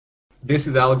This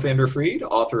is Alexander Freed,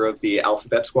 author of the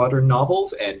Alphabet Squadron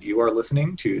novels, and you are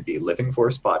listening to the Living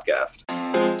Force podcast.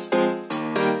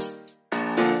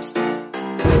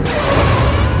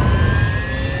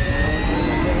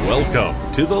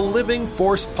 Welcome to the Living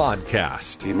Force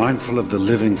podcast. Be mindful of the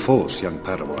living force, young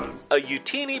Padawan. A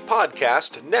Utini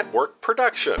Podcast Network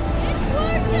production. It's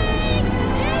working!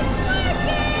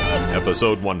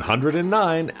 Episode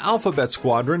 109, Alphabet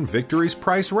Squadron Victory's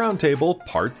Price Roundtable,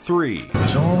 Part 3.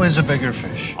 There's always a bigger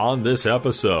fish. On this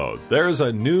episode, there's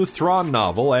a new Thrawn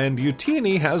novel and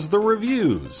Utini has the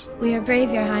reviews. We are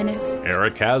brave, Your Highness.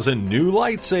 Eric has a new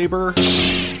lightsaber.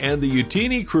 And the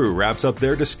Utini crew wraps up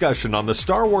their discussion on the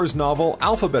Star Wars novel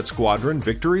Alphabet Squadron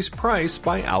Victory's Price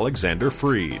by Alexander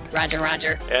Freed.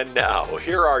 Roger. And now,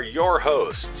 here are your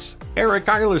hosts, Eric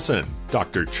Eilerson,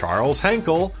 Dr. Charles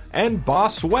Henkel, and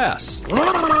Boss Wes.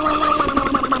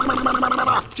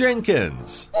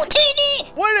 Jenkins.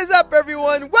 What is up,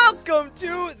 everyone? Welcome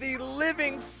to the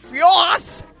Living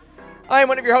Force. I am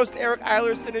one of your hosts, Eric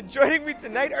Eilerson, and joining me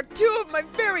tonight are two of my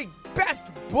very best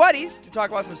buddies to talk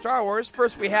about some Star Wars.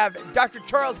 First, we have Dr.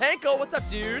 Charles Henkel. What's up,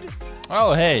 dude?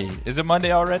 Oh, hey. Is it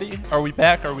Monday already? Are we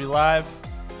back? Are we live?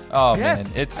 Oh,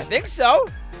 Yes, man. I think so.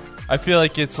 I feel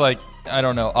like it's like, I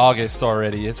don't know, August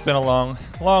already. It's been a long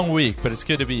week, but it's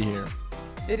good to be here.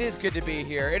 It is good to be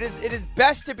here. It is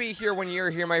best to be here when you're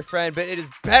here, my friend, but it is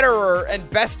betterer and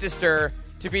bestester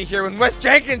to be here when Wes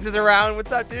Jenkins is around.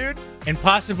 What's up, dude? And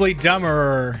possibly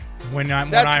dumber when I'm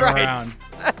That's right. around.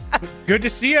 Good to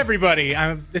see everybody.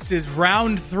 This is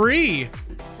round 3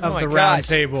 of the gosh.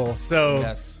 Roundtable. So,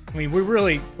 Yes. I mean, we're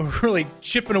really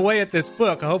chipping away at this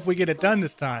book. I hope we get it done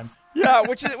this time. Yeah,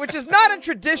 which is not a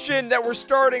tradition that we're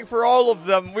starting for all of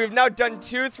them. We've now done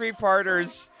 2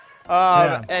 3-parters.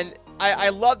 Yeah. And I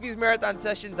love these marathon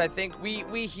sessions. I think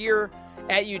we here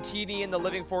at UTD and the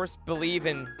Living Force believe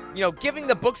in, giving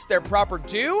the books their proper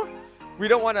due. We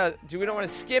don't want to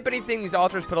skip anything. These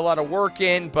authors put a lot of work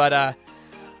in, but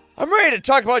I'm ready to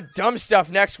talk about dumb stuff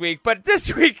next week. But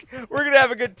this week we're gonna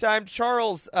have a good time.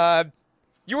 Charles,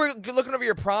 you were looking over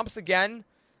your prompts again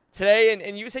today,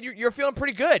 and you said you're feeling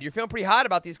pretty good. You're feeling pretty hot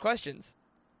about these questions.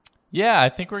 Yeah, I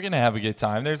think we're going to have a good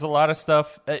time. There's a lot of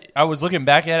stuff. I was looking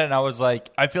back at it, and I was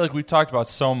like, I feel like we've talked about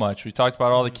so much. We talked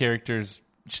about all the characters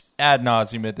just ad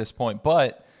nauseum at this point.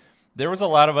 But there was a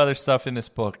lot of other stuff in this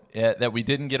book that we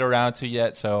didn't get around to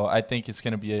yet, so I think it's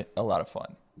going to be a lot of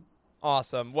fun.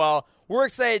 Awesome. Well, we're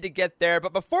excited to get there.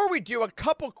 But before we do, a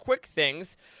couple quick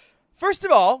things. First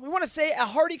of all, we want to say a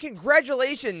hearty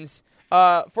congratulations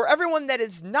for everyone that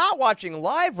is not watching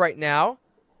live right now.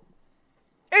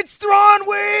 It's Thrawn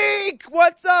Week!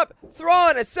 What's up?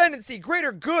 Thrawn Ascendancy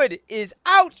Greater Good is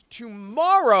out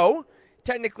tomorrow,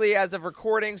 technically as of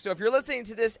recording. So if you're listening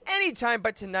to this anytime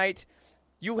but tonight,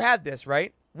 you had this,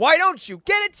 right? Why don't you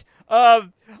get it? A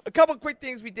couple quick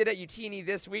things we did at Utini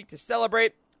this week to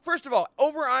celebrate. First of all,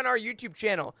 over on our YouTube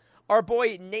channel, our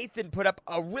boy Nathan put up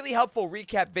a really helpful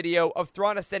recap video of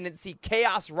Thrawn Ascendancy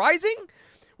Chaos Rising,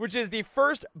 which is the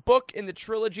first book in the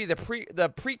trilogy,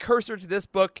 the precursor to this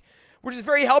book, which is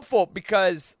very helpful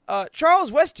because,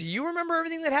 Charles West, do you remember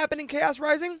everything that happened in Chaos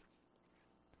Rising?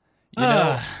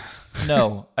 No,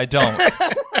 I don't.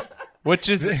 Which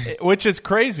is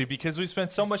crazy because we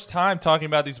spent so much time talking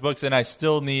about these books and I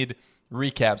still need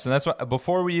recaps. And that's why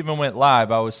before we even went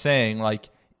live, I was saying, like,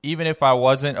 even if I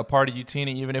wasn't a part of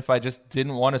Utini, even if I just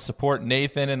didn't want to support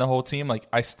Nathan and the whole team, like,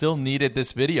 I still needed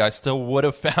this video. I still would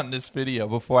have found this video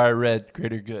before I read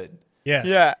Greater Good. Yes.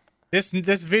 Yeah.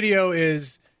 This video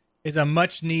is a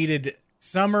much needed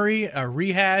summary, a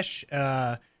rehash,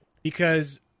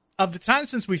 because of the time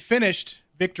since we finished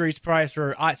Victory's Price,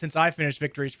 since I finished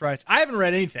Victory's Price, I haven't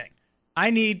read anything.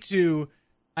 I need to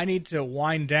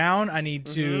wind down. I need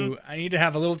to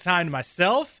have a little time to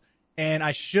myself. And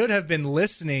I should have been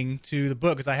listening to the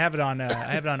book because I have it on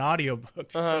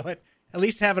audiobook. So at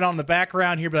least have it on the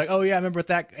background here. Be like, oh yeah, I remember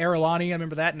that Aralani. I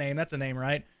remember that name. That's a name,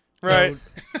 right? Right.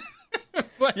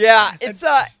 So, Yeah,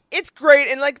 it's great.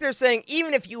 And like they're saying,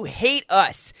 even if you hate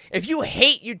us, if you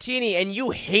hate Utini and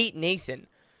you hate Nathan,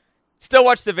 still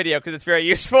watch the video because it's very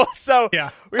useful. So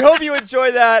yeah. We hope you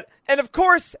enjoy that. And of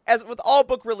course, as with all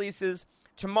book releases,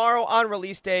 tomorrow on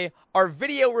release day, our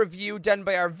video review done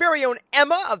by our very own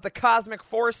Emma of the Cosmic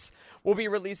Force will be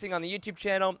releasing on the YouTube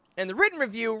channel. And the written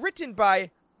review, written by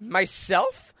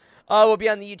myself, will be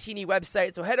on the Utini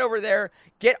website. So head over there,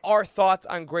 get our thoughts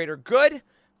on Greater Good.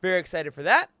 Very excited for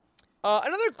that.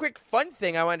 Another quick fun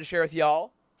thing I wanted to share with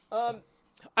y'all.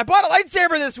 I bought a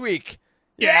lightsaber this week.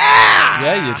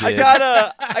 Yeah, you did.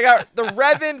 I got the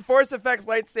Revan Force Effects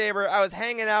lightsaber. I was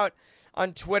hanging out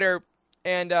on Twitter,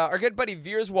 and our good buddy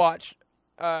Veers Watch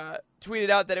tweeted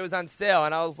out that it was on sale,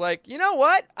 and I was like, you know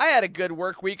what? I had a good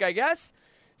work week, I guess.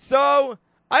 So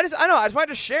I just wanted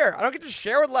to share. I don't get to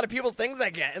share with a lot of people things I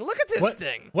get. And look at this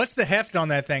thing. What's the heft on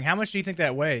that thing? How much do you think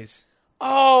that weighs?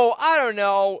 Oh, I don't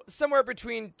know. Somewhere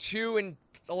between 2 and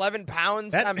 11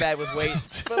 pounds. I'm bad with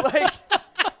weight, but like,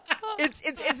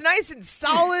 it's nice and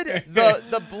solid.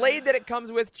 The blade that it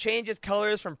comes with changes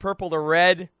colors from purple to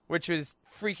red, which is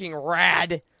freaking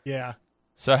rad. Yeah.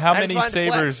 So how many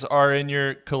sabers are in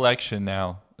your collection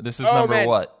now? This is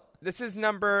what? This is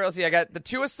let's see, I got the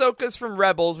 2 Ahsokas from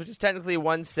Rebels, which is technically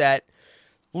one set.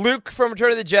 Luke from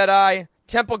Return of the Jedi,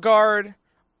 Temple Guard,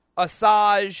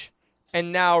 Asajj,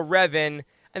 and now Revan.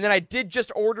 And then I did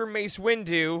just order Mace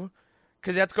Windu,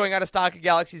 because that's going out of stock at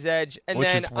Galaxy's Edge. And which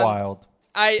then, is wild.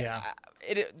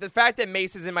 The fact that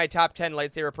Mace is in my top 10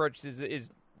 lightsaber purchases is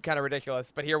kind of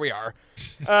ridiculous, but here we are.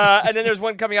 And then there's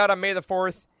one coming out on May the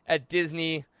 4th at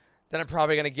Disney that I'm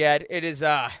probably going to get. It's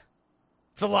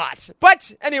a lot.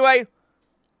 But anyway,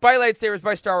 buy lightsabers,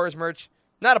 buy Star Wars merch.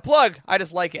 Not a plug. I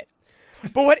just like it.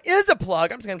 But what is a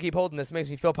plug, I'm just going to keep holding this. It makes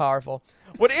me feel powerful.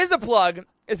 What is a plug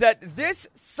is that this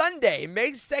Sunday,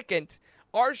 May 2nd,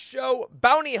 our show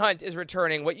Bounty Hunt is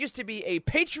returning. What used to be a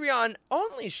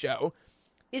Patreon-only show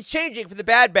is changing for the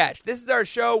Bad Batch. This is our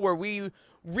show where we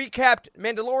recapped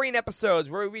Mandalorian episodes,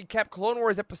 where we recapped Clone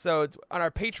Wars episodes on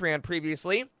our Patreon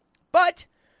previously. But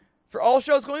for all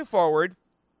shows going forward,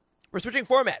 we're switching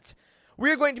formats.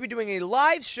 We are going to be doing a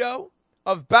live show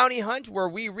of Bounty Hunt where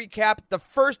we recap the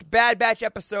first Bad Batch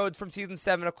episodes from Season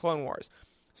 7 of Clone Wars.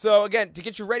 So again, to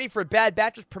get you ready for Bad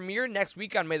Batch's premiere next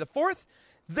week on May the 4th,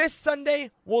 this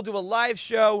Sunday we'll do a live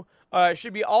show. It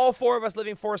should be all 4 of us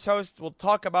Living Force hosts. We'll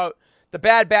talk about the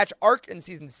Bad Batch arc in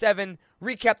Season 7,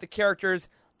 recap the characters,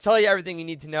 tell you everything you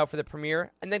need to know for the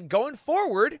premiere. And then going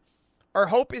forward, our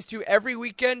hope is to every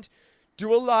weekend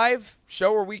do a live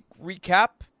show where we recap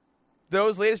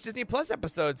those latest Disney Plus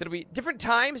episodes. It'll be different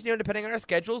times, depending on our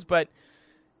schedules. But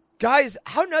guys,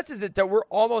 how nuts is it that we're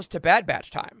almost to Bad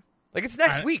Batch time? Like, it's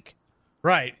next week.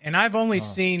 Right. And I've only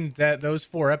seen those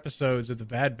 4 episodes of the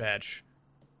Bad Batch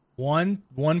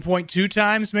 1.2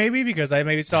 times maybe, because I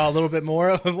maybe saw a little bit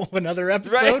more of another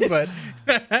episode. Right.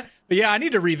 But yeah, I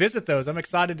need to revisit those. I'm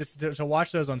excited to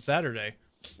watch those on Saturday.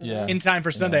 Yeah. In time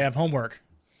for Sunday. I have homework.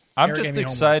 I'm just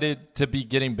excited to be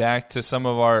getting back to some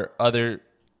of our other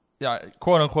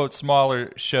quote unquote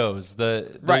smaller shows.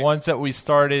 The ones that we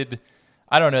started,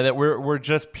 I don't know, that we're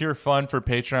just pure fun for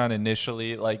Patreon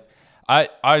initially. Like,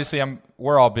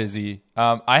 we're all busy.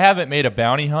 I haven't made a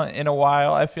bounty hunt in a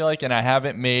while, I feel like, and I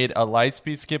haven't made a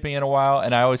Lightspeed skipping in a while,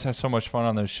 and I always have so much fun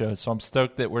on those shows. So I'm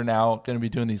stoked that we're now going to be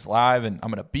doing these live, and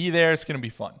I'm going to be there. It's going to be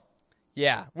fun.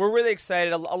 Yeah, we're really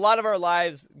excited. A lot of our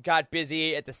lives got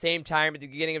busy at the same time at the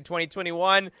beginning of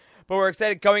 2021, but we're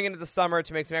excited going into the summer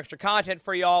to make some extra content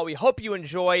for y'all. We hope you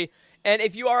enjoy. And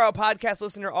if you are a podcast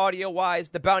listener audio-wise,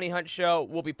 the Bounty Hunt show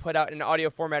will be put out in an audio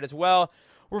format as well.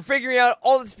 We're figuring out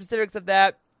all the specifics of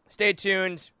that. Stay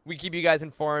tuned. We keep you guys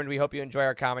informed. We hope you enjoy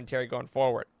our commentary going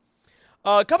forward.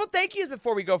 A couple thank yous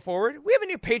before we go forward. We have a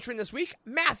new patron this week,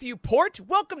 Matthew Port.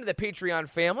 Welcome to the Patreon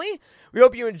family. We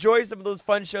hope you enjoy some of those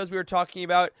fun shows we were talking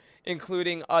about,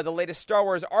 including the latest Star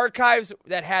Wars Archives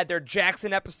that had their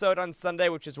Jackson episode on Sunday,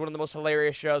 which is one of the most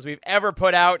hilarious shows we've ever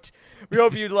put out. We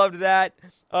hope you loved that.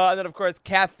 And then, of course,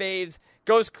 Calf Faves,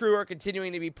 Ghost Crew are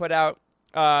continuing to be put out.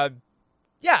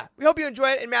 Yeah, we hope you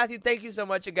enjoy it. And Matthew, thank you so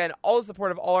much. Again, all the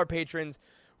support of all our patrons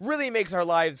really makes our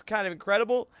lives kind of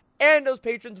incredible. And those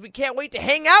patrons, we can't wait to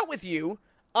hang out with you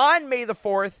on May the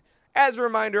 4th. As a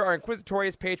reminder, our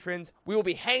Inquisitorious patrons, we will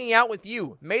be hanging out with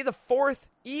you May the 4th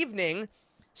evening,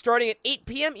 starting at 8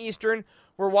 p.m. Eastern.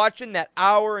 We're watching that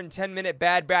hour and 10-minute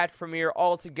Bad Batch premiere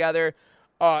all together.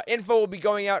 Info will be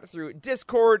going out through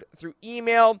Discord, through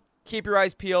email. Keep your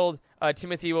eyes peeled.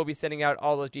 Timothy will be sending out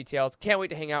all those details. Can't wait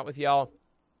to hang out with y'all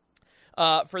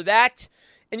for that.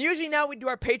 And usually now we do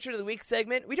our Patron of the Week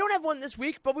segment. We don't have one this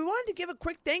week, but we wanted to give a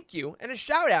quick thank you and a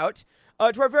shout out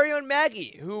to our very own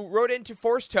Maggie, who wrote into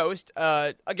Force Toast.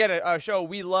 Again, a show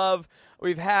we love.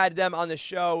 We've had them on the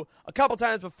show a couple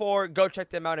times before. Go check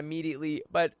them out immediately.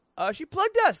 But she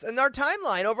plugged us in our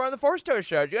timeline over on the Force Toast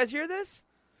show. Did you guys hear this?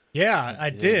 Yeah,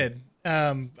 I did.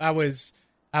 I was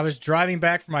driving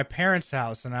back from my parents'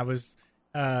 house, and I was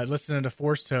listening to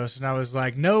Force Toast, and I was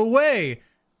like, no way.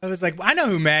 I was like, I know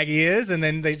who Maggie is, and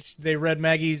then they read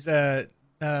Maggie's her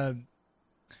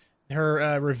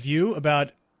review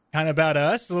about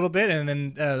us a little bit, and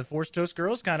then the Force Toast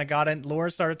girls kind of got in.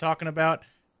 Laura started talking about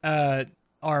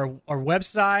our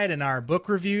website and our book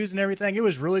reviews and everything. It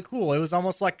was really cool. It was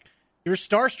almost like you were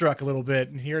starstruck a little bit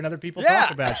and hearing other people talk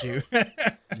about you.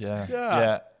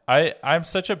 Yeah. I'm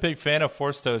such a big fan of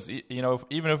Force Toast. You know,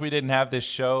 even if we didn't have this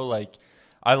show, like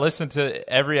I listen to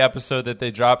every episode that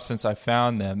they drop since I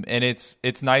found them, and it's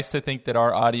nice to think that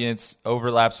our audience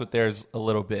overlaps with theirs a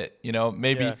little bit. You know,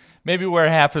 maybe we're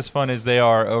half as fun as they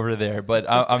are over there, but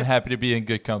I'm happy to be in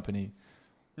good company.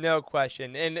 No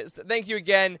question. And thank you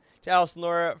again to Alice and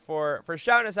Laura for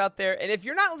shouting us out there. And if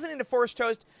you're not listening to Force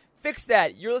Toast, fix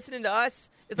that. You're listening to us.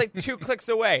 It's like 2 clicks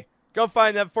away. Go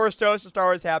find them. Force Toast, Star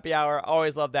Wars Happy Hour.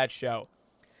 Always love that show.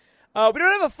 We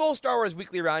don't have a full Star Wars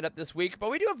Weekly Roundup this week,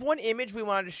 but we do have one image we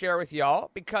wanted to share with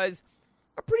y'all because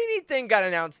a pretty neat thing got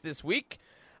announced this week.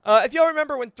 If y'all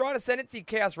remember when Thrawn Ascendancy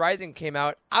Chaos Rising came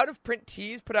out, Out of Print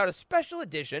Tees put out a special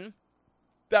edition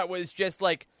that was just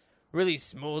like really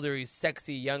smoldery,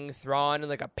 sexy young Thrawn and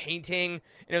like a painting, and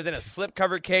it was in a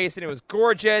slipcover case, and it was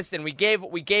gorgeous, and we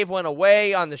gave one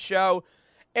away on the show,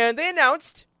 and they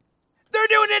announced they're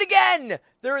doing it again!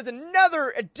 There is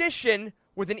another edition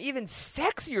with an even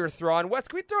sexier Thrawn. Wes,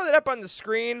 can we throw that up on the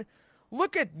screen?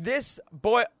 Look at this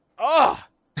boy. Oh,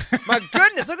 my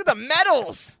goodness, look at the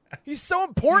medals. He's so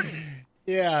important.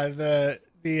 Yeah,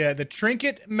 the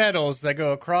trinket medals that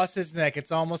go across his neck.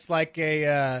 It's almost like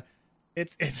a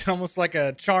it's almost like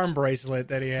a charm bracelet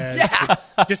that he has. Yeah.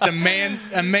 Just a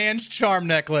man's charm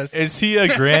necklace. Is he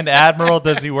a Grand Admiral?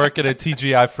 Does he work at a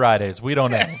TGI Fridays? We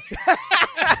don't know.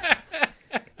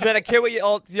 Man, I can't wait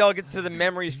y'all get to the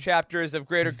memories chapters of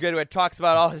Greater Good where it talks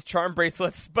about all his charm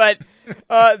bracelets. But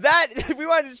that we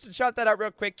wanted to shout that out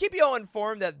real quick. Keep you all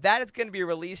informed that is going to be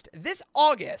released this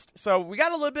August. So we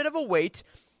got a little bit of a wait,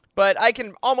 but I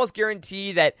can almost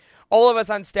guarantee that all of us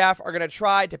on staff are going to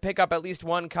try to pick up at least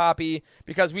one copy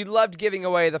because we loved giving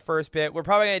away the first bit. We're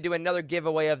probably going to do another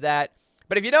giveaway of that.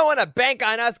 But if you don't want to bank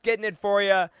on us getting it for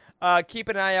you, keep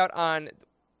an eye out on...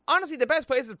 Honestly, the best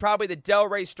place is probably the Del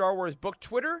Rey Star Wars book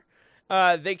Twitter.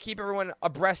 They keep everyone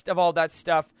abreast of all that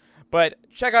stuff. But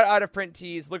check out Out of Print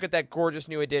Tees. Look at that gorgeous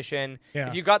new edition. Yeah.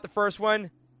 If you got the first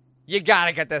one, you got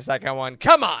to get the second one.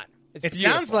 Come on. It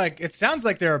sounds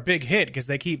like they're a big hit because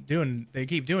they keep doing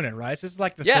it, right? So this is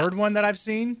like the third one that I've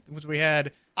seen, which we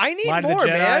had. I need Light more, of the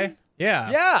Jedi. man.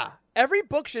 Yeah. Yeah. Every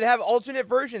book should have alternate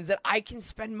versions that I can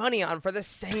spend money on for the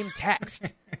same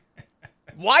text.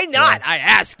 Why not, I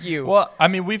ask you? Well, I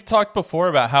mean, we've talked before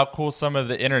about how cool some of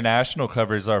the international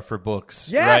covers are for books.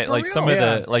 Yeah, right? for like real. some of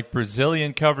the like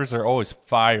Brazilian covers are always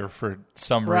fire for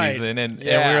some reason. And we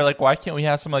were like, why can't we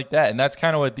have something like that? And that's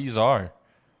kind of what these are.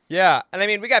 Yeah, and I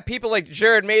mean, we got people like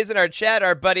Jared Mays in our chat,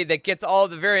 our buddy, that gets all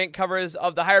the variant covers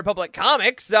of the High Republic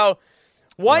comics. So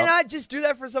why not just do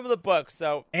that for some of the books?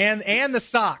 So and the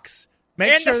socks.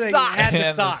 Make sure they add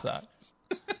the socks.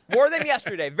 Wore them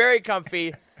yesterday. Very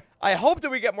comfy. I hope that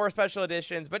we get more special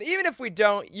editions, but even if we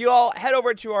don't, you all head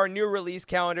over to our new release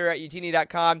calendar at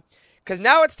utini.com because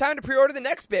now it's time to pre-order the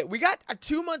next bit. We got a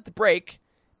 2-month break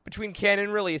between canon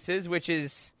releases, which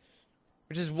is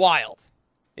wild.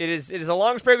 It is a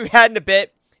long break we've had in a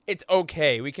bit. It's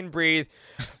okay. We can breathe.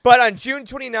 But on June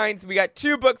 29th, we got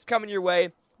 2 books coming your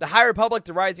way. The High Republic,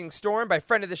 The Rising Storm by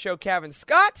friend of the show, Kevin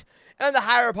Scott, and The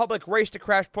High Republic, Race to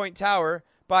Crash Point Tower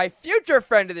by future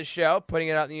friend of the show, putting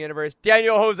it out in the universe,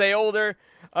 Daniel Jose Older.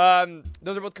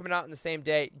 Those are both coming out on the same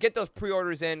day. Get those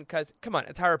pre-orders in because, come on,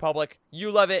 it's High Republic.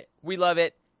 You love it. We love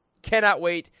it. Cannot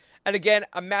wait. And again,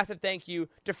 a massive thank you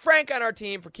to Frank on our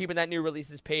team for keeping that new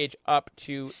releases page up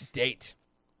to date.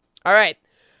 All right.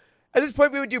 At this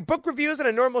point, we would do book reviews on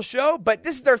a normal show, but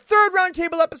this is our 3rd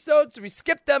Roundtable episode, so we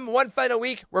skipped them one final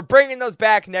week. We're bringing those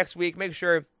back next week. Make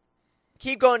sure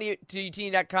keep going to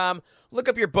utini.com, look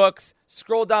up your books,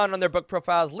 scroll down on their book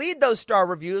profiles, lead those star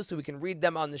reviews so we can read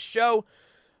them on the show.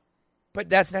 But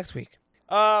that's next week.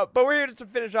 But we're here to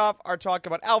finish off our talk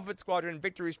about Alphabet Squadron,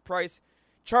 Victory's Price.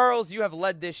 Charles, you have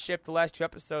led this ship the last 2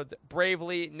 episodes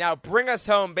bravely. Now bring us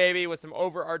home, baby, with some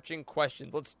overarching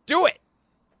questions. Let's do it!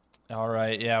 All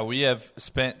right, yeah, we have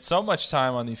spent so much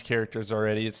time on these characters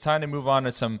already. It's time to move on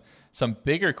to some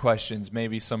bigger questions,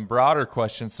 maybe some broader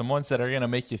questions, some ones that are going to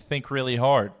make you think really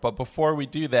hard. But before we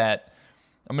do that,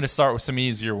 I'm going to start with some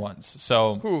easier ones.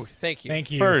 So, thank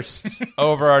you. First,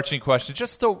 overarching question,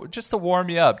 just to warm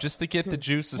you up, just to get the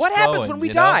juices flowing. What happens when we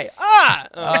die?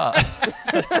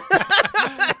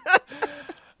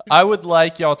 I would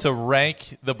like y'all to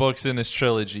rank the books in this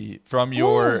trilogy from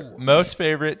your most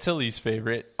favorite to least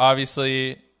favorite.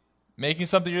 Obviously, making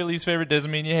something your least favorite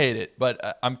doesn't mean you hate it,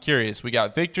 but I'm curious. We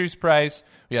got Victory's Price,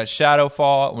 we got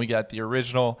Shadowfall, and we got the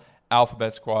original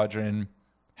Alphabet Squadron.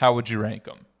 How would you rank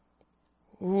them?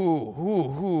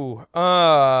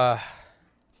 I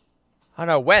don't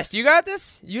know. Wes, you got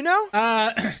this? You know?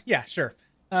 Yeah, sure.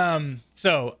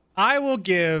 So I will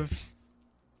give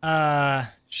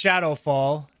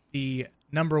Shadowfall the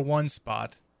 #1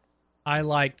 spot, I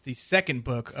liked the second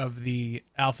book of the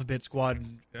Alphabet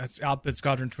Squadron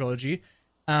trilogy,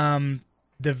 the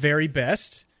very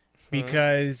best,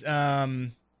 because I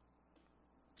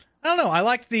don't know. I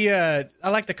liked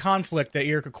the conflict that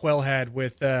Erica Quell had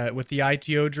with the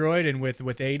ITO droid and with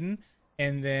Aiden,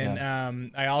 and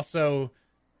then I also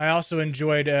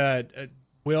enjoyed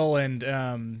Will and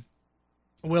Nath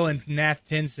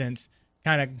Tencent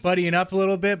kind of buddying up a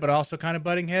little bit, but also kind of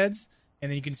butting heads.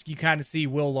 And then you kind of see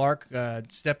Will Lark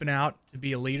stepping out to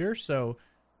be a leader. So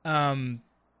I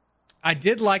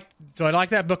like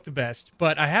that book the best.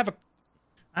 But I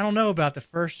don't know about the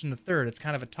first and the third. It's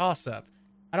kind of a toss up.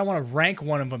 I don't want to rank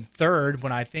one of them third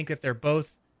when I think that they're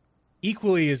both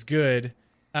equally as good.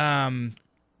 You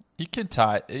can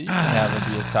tie. You can have it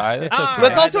be a tie. That's okay.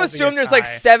 Let's also assume there's like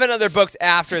 7 other books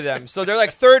after them, so they're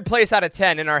like third place out of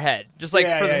 10 in our head, just like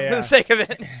for the sake of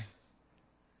it.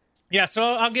 Yeah, so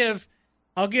I'll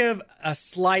give a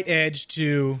slight edge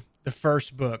to the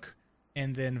first book,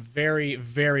 and then very,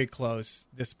 very close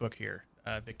this book here,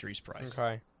 Victory's Price.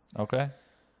 Okay.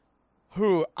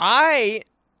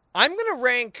 I'm gonna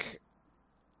rank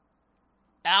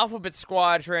Alphabet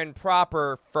Squadron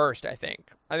proper first. I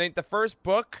think the first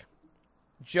book,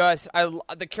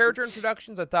 the character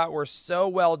introductions I thought were so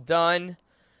well done.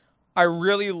 I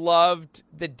really loved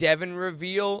the Devon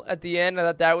reveal at the end. I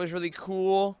thought that was really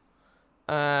cool.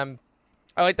 I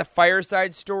like the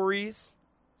fireside stories.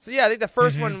 So yeah, I think the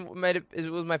first one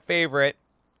was my favorite.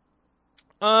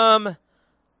 And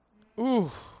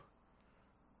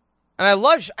I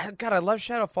love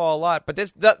Shadowfall a lot, but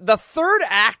the third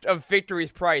act of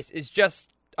Victory's Price is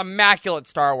just immaculate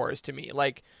Star Wars to me.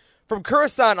 Like from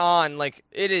Coruscant on, like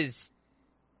it is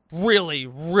really,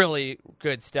 really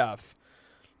good stuff.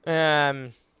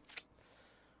 But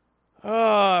that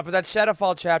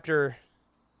Shadowfall chapter,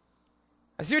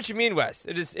 I see what you mean, Wes.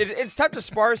 It's tough to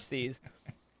sparse these.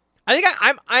 I think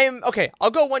I'm okay.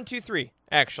 I'll go 1, 2, 3.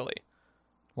 Actually,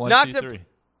 1, 2, 3.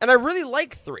 And I really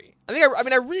like 3.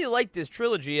 I really like this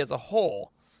trilogy as a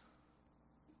whole.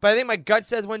 But I think my gut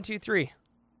says 1, 2, 3.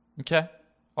 Okay.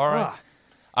 All right.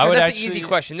 That's an easy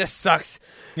question. This sucks.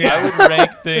 Yeah. I would rank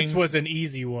things. This was an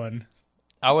easy one.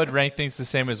 I would rank things the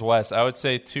same as Wes. I would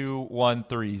say 2, 1,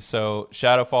 3. So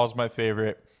Shadowfall is my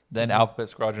favorite, then Alphabet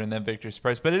Squadron, and then Victor's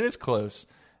Price. But it is close.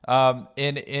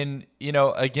 Again,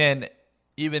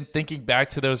 even thinking back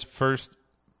to those first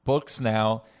books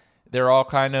now, they're all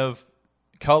kind of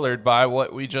colored by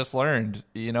what we just learned,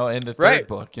 in the third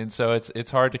book. And so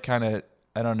it's hard to kind of,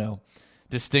 I don't know,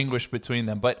 distinguish between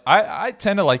them. But I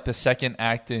tend to like the second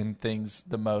act in things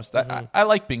the most. I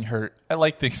like being hurt. I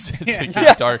like things to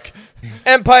get dark.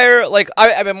 Empire, like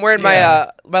I've been wearing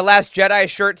my Last Jedi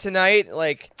shirt tonight.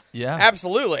 Like,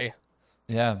 absolutely.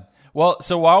 Yeah. Well,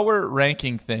 so while we're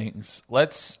ranking things,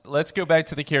 let's go back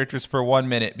to the characters for 1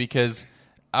 minute, because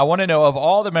I want to know, of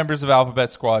all the members of Alphabet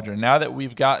Squadron, now that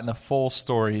we've gotten the full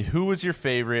story, who was your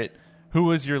favorite, who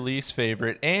was your least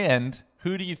favorite, and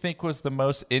who do you think was the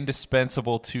most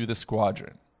indispensable to the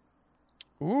squadron?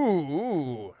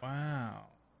 Ooh. Wow.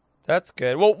 That's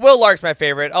good. Well, Will Lark's my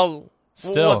favorite. We'll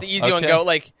let the easy one go.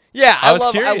 Like, yeah, I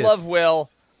love Will.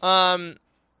 I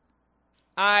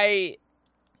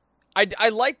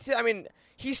liked it. I mean,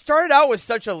 he started out with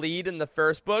such a lead in the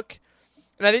first book,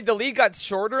 and I think the lead got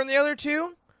shorter in the other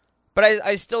two, but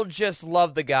I still just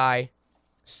love the guy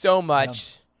so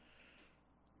much. Yeah.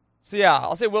 So yeah,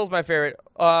 I'll say Will's my favorite.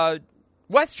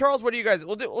 Wes, Charles, what do you guys?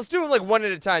 Let's do them like one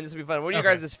at a time. This will be fun. What are you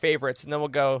guys' favorites, and then we'll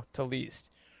go to least.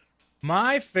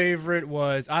 My favorite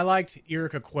was, I liked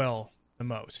Erica Quell the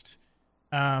most,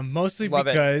 mostly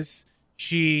because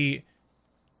she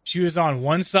was on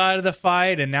one side of the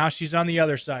fight, and now she's on the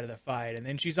other side of the fight, and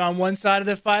then she's on one side of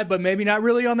the fight, but maybe not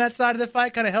really on that side of the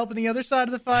fight, kind of helping the other side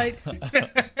of the fight.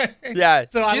 Yeah,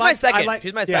 so she's my second.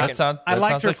 She's my second. I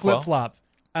liked her flip flop.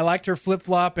 I liked her flip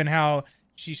flop and how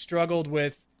she struggled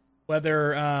with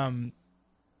whether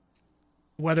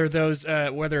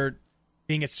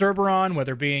being at Cerberon,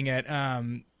 whether being at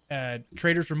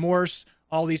Trader's Remorse,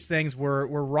 all these things were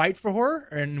right for her,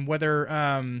 and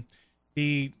whether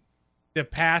the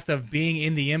path of being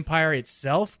in the Empire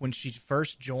itself when she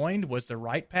first joined was the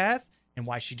right path, and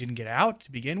why she didn't get out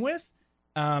to begin with,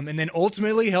 and then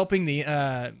ultimately helping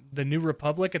the New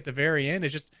Republic at the very end.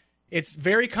 It's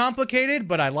very complicated,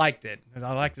 but I liked it.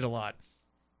 I liked it a lot.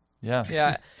 Yeah.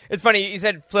 Yeah. It's funny. You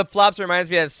said flip-flops. Reminds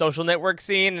me of that Social Network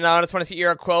scene, and I just want to see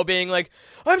Eric Quell being like,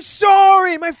 I'm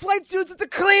sorry, my flight suit's at the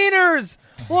cleaners,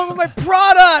 along with my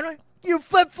Prada, you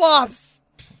flip-flops.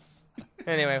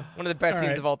 Anyway, one of the best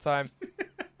scenes of all time.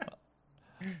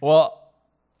 Well,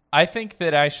 I think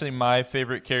that actually my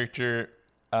favorite character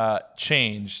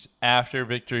changed after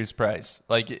Victory's Price.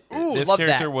 Like Ooh, this love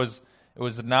character that.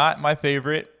 was not my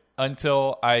favorite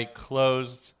until I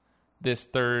closed this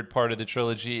third part of the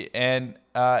trilogy, and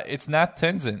it's Nath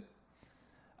Tenzin.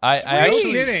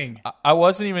 I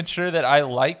wasn't even sure that I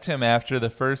liked him after the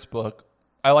first book.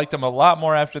 I liked him a lot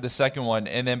more after the second one,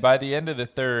 and then by the end of the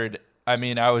third, I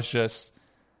mean, I was just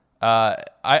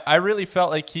I really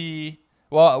felt like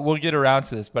well, we'll get around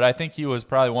to this, but I think he was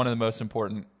probably one of the most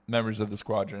important members of the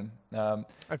squadron.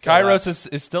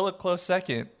 Kairos is still a close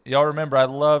second. Y'all remember, I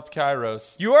loved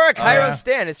Kairos. You are a Kairos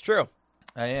stan. It's true.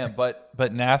 I am,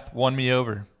 but Nath won me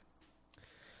over.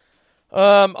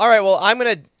 All right, well,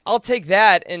 I'll take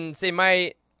that and say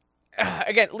my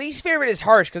again, least favorite is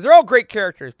harsh because they're all great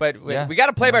characters, but we got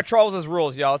to play by Charles's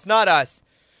rules, y'all. It's not us.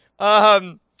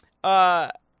 Actually,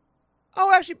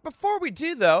 before we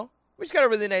do though, we just got a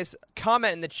really nice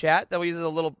comment in the chat that we use as a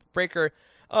little breaker.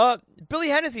 Billy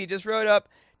Hennessy just wrote up,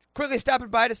 quickly stopping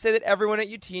by to say that everyone at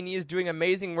Utini is doing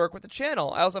amazing work with the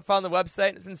channel. I also found the website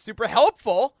and it's been super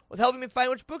helpful with helping me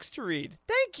find which books to read.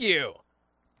 Thank you.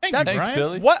 Thanks,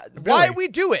 Billy. Why we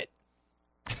do it.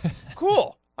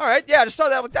 Cool. All right. Yeah, I just saw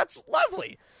that. That's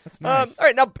lovely. That's nice. All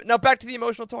right. Now back to the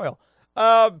emotional toil.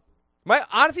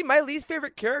 My least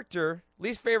favorite character,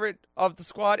 least favorite of the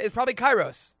squad is probably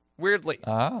Kairos. Weirdly.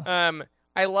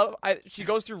 She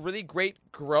goes through really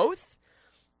great growth.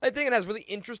 I think it has really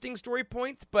interesting story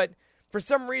points, but for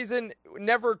some reason, it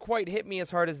never quite hit me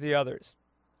as hard as the others.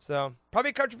 So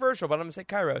probably controversial, but I'm gonna say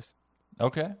Kairos.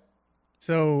 Okay.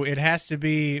 So it has to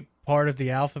be part of the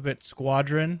Alphabet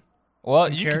Squadron.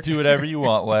 Well, you can do whatever you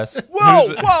want, Wes.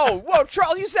 Whoa,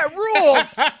 Charles, you set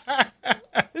rules.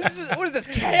 What is this,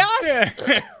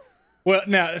 chaos? Well,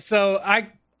 no, so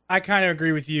I kind of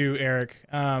agree with you, Eric.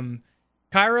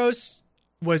 Kairos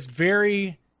was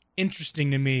very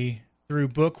interesting to me through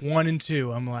book 1 and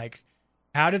 2. I'm like,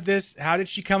 how did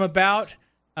she come about?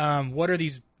 What are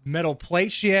these metal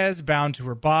plates she has bound to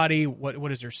her body?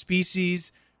 What is her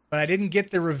species? But I didn't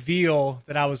get the reveal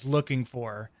that I was looking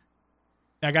for.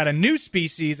 I got a new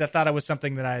species. I thought it was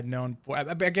something that I had known for.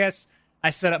 I guess I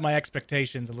set up my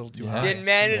expectations a little too high. Didn't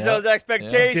manage those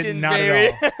expectations, Not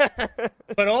baby. at all.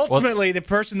 But ultimately, the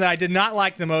person that I did not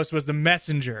like the most was the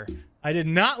messenger. I did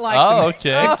not like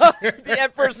the messenger. The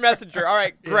Emperor's messenger. All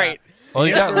right, great. Well,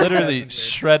 he got literally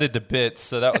shredded to bits,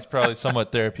 so that was probably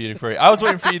somewhat therapeutic for you. I was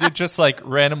waiting for you to just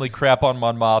randomly crap on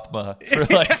Mon Mothma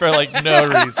for no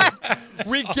reason.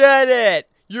 We get it.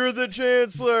 You're the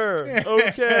Chancellor.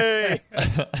 Okay.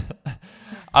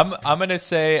 I'm gonna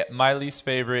say my least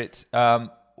favorite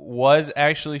was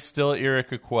actually still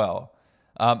Erika Quell.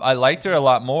 I liked her a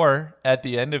lot more at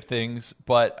the end of things,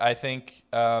 but I think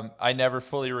I never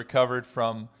fully recovered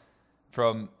from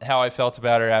how I felt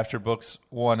about her after books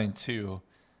 1 and 2.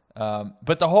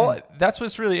 But that's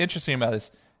what's really interesting about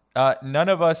this. None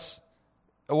of us,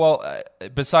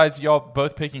 besides y'all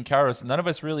both picking Kairos, none of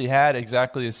us really had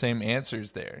exactly the same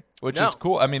answers there, which is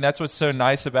cool. I mean, that's what's so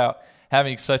nice about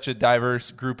having such a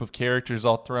diverse group of characters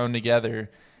all thrown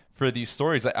together for these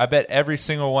stories. I bet every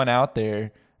single one out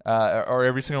there, or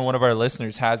every single one of our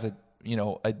listeners has a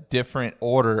different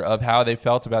order of how they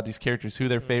felt about these characters, who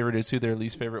their favorite is, who their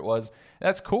least favorite was. And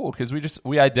that's cool because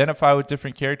we identify with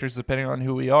different characters depending on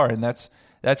who we are, and that's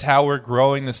how we're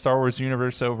growing the Star Wars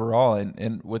universe overall.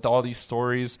 And with all these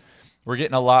stories, we're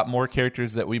getting a lot more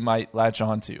characters that we might latch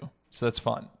onto. So that's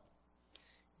fun.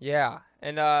 Yeah,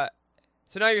 and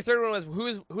so now your third one was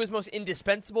who is most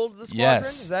indispensable to the squadron?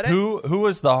 Yes. Is that it? Who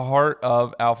was the heart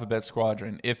of Alphabet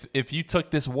Squadron? If you took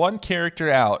this one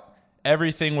character out,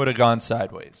 everything would have gone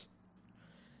sideways.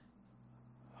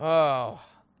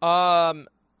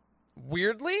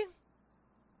 Weirdly,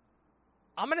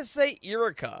 I'm going to say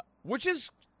Erika, which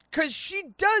is because she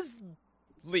does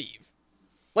leave.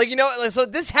 So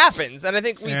this happens, and I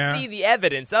think we see the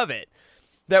evidence of it,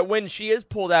 that when she is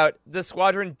pulled out, the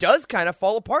squadron does kind of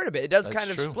fall apart a bit. It does kind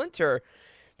of splinter,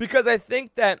 because I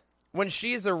think that when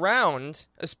she's around,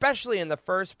 especially in the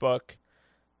first book,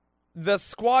 the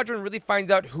squadron really finds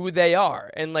out who they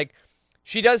are. And,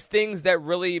 she does things that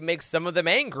really make some of them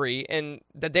angry and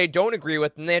that they don't agree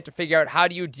with, and they have to figure out, how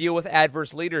do you deal with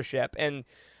adverse leadership and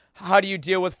how do you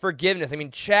deal with forgiveness? I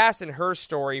mean, Chas and her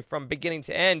story from beginning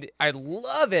to end, I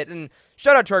love it. And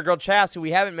shout out to our girl Chas, who we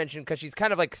haven't mentioned because she's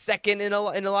kind of second in a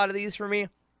lot of these for me.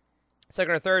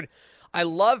 Second or third. I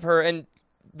love her, and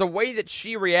the way that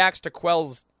she reacts to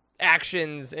Quell's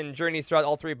actions and journeys throughout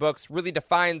all 3 books really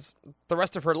defines the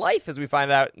rest of her life, as we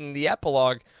find out in the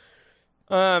epilogue.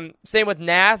 Same with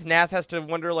Nath. Nath has to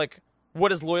wonder, what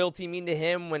does loyalty mean to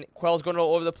him when Quell's going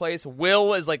all over the place?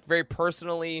 Will is, very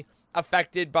personally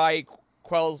affected by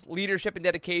Quell's leadership and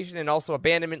dedication and also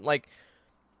abandonment. Like,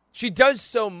 she does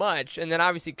so much, and then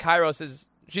obviously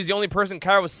she's the only person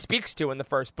Kairos speaks to in the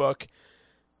first book.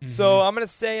 Mm-hmm. So I'm gonna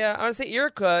say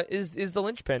Erica is the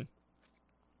linchpin.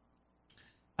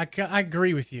 I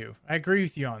agree with you. I agree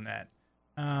with you on that.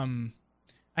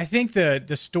 I think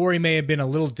the story may have been a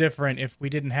little different if we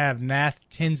didn't have Nath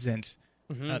Tenzin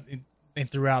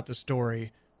throughout the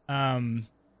story.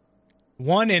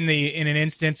 One in an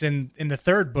instance in the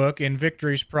third book in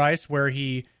Victory's Price where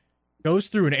he goes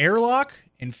through an airlock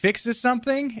and fixes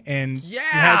something and he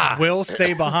has Will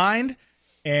stay behind,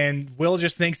 and Will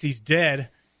just thinks he's dead,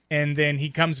 and then he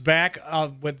comes back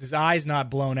with his eyes not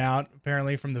blown out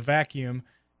apparently from the vacuum,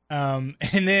 and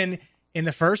then in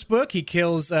the first book he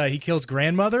kills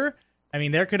grandmother. I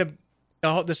mean, there could have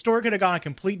the story could have gone a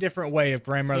complete different way if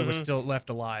grandmother was still left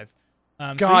alive.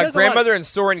 God, grandmother and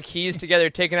Soren Keys together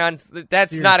taking on,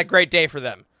 that's not a great day for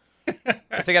them.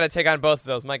 If they got to take on both of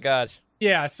those, my God.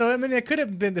 Yeah, so I mean,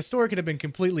 the story could have been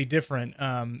completely different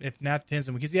if Nath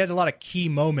Tenzin, because he had a lot of key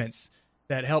moments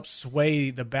that helped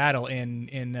sway the battle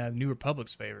in New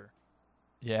Republic's favor.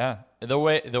 Yeah, the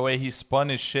way he spun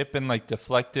his ship and like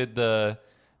deflected the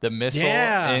missile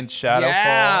in Shadowfall.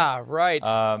 Yeah,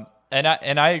 right.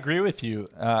 And I agree with you.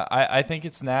 I think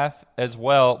it's Nath as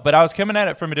well, but I was coming at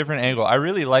it from a different angle. I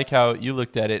really like how you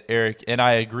looked at it, Eric, and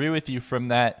I agree with you from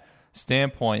that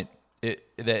standpoint.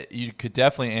 That you could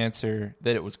definitely answer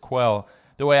that it was Quell.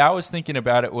 The way I was thinking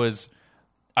about it was,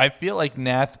 I feel like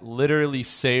Nath literally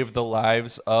saved the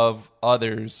lives of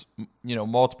others,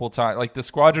 multiple times. Like, the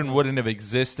squadron wouldn't have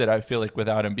existed, I feel like,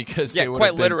 without him, because they would quite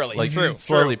have been literally. True.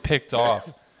 slowly picked off.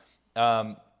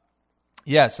 So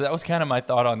that was kind of my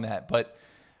thought on that. But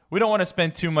we don't want to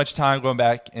spend too much time going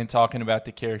back and talking about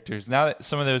the characters. Now that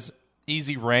some of those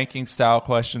easy ranking style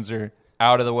questions are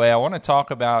out of the way, I want to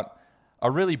talk about a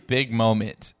really big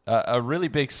moment, a really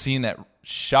big scene that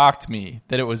shocked me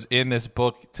that it was in this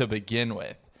book to begin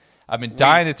with. I've been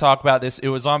dying to talk about this. It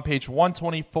was on page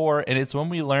 124, and it's when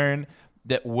we learn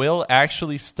that Will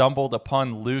actually stumbled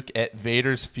upon Luke at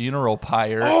Vader's funeral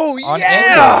pyre. Oh, on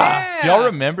yeah! Endor. Y'all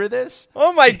remember this?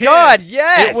 Oh, my God,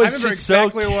 yes! It was just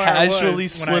exactly so casually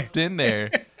slipped in there.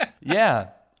 Yeah.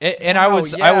 And I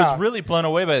was really blown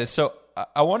away by this. So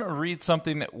I want to read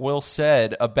something that Will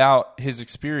said about his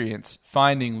experience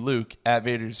finding Luke at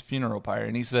Vader's funeral pyre.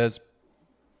 And he says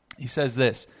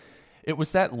this: it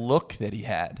was that look that he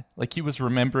had, like he was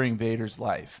remembering Vader's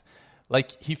life,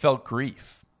 like he felt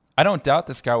grief. I don't doubt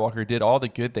the Skywalker did all the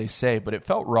good they say, but it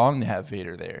felt wrong to have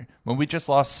Vader there when we just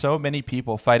lost so many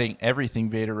people fighting everything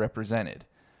Vader represented.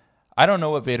 I don't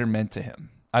know what Vader meant to him.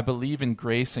 I believe in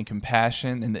grace and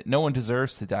compassion and that no one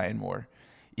deserves to die in war.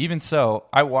 Even so,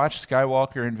 I watched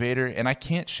Skywalker and Vader, and I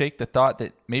can't shake the thought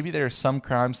that maybe there are some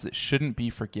crimes that shouldn't be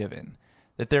forgiven,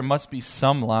 that there must be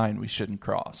some line we shouldn't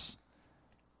cross.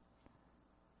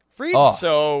 Freed's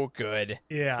so good.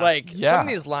 Yeah. Some of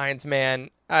these lines, man,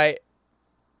 I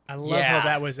love how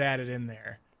that was added in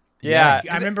there. Yeah.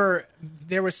 I remember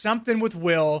there was something with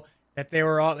Will that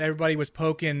everybody was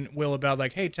poking Will about,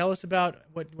 like, hey, tell us about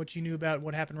what you knew about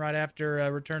what happened right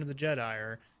after Return of the Jedi,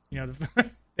 or,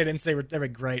 they didn't say they were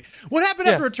great. What happened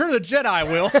after Return of the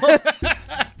Jedi, Will?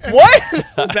 What?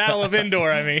 The Battle of Endor,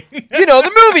 I mean.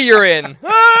 The movie you're in.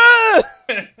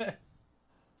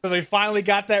 So they finally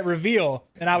got that reveal,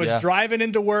 and I was driving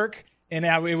into work, and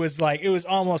it was like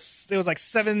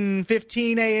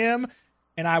 7:15 a.m.,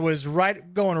 and I was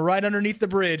going right underneath the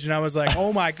bridge, and I was like,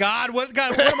 oh my God, what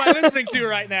am I listening to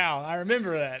right now? I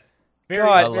remember that.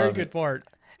 Very good part.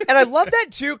 And I love that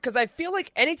too, because I feel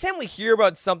like anytime we hear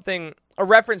about something, a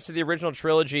reference to the original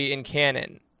trilogy in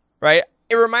canon, right?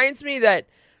 It reminds me that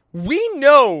we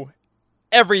know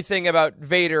everything about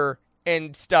Vader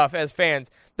and stuff as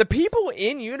fans. The people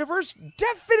in universe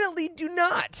definitely do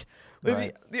not.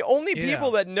 Right. The only people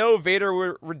that know Vader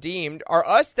were redeemed are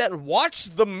us that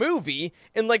watched the movie,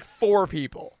 and like 4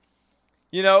 people.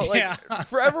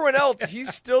 For everyone else,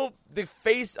 he's still the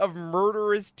face of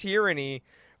murderous tyranny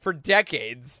for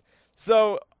decades.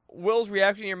 So Will's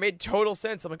reaction here made total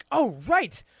sense. I'm like, oh,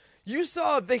 right. You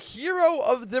saw the hero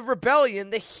of the rebellion,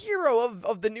 the hero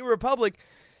of the New Republic,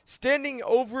 standing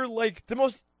over like the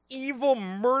most evil,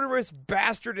 murderous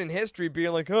bastard in history,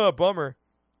 being like, oh, bummer.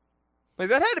 Like,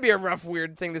 that had to be a rough,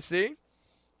 weird thing to see.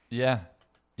 Yeah.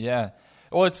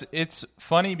 Well, it's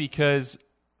funny because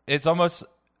it's almost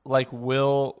like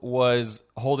Will was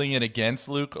holding it against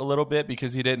Luke a little bit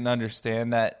because he didn't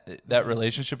understand that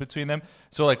relationship between them.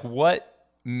 So, like, what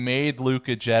made Luke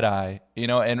a Jedi,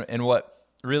 and what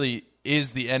really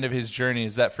is the end of his journey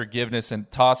is that forgiveness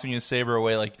and tossing his saber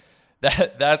away. Like,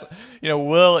 That's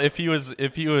Will, if he was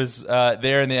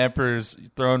there in the Emperor's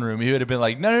throne room, he would have been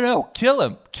like, no, kill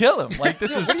him, like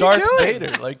this is Darth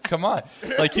Vader, like come on,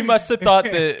 like he must have thought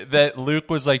that Luke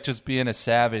was like just being a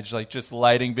savage, like just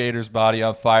lighting Vader's body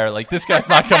on fire, like this guy's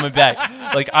not coming back.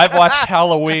 Like I've watched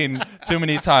Halloween too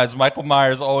many times. Michael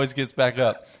Myers always gets back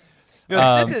up.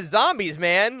 Stick to zombies,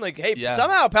 man. Like, hey,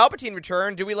 somehow Palpatine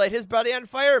returned. Do we light his body on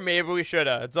fire? Maybe we should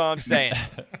have. That's all I'm saying.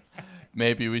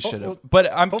 Maybe we should have.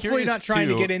 But I'm hopefully curious not trying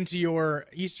too. to get into your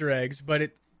Easter eggs,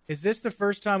 but is this the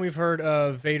first time we've heard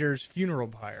of Vader's funeral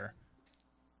pyre?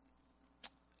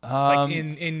 Like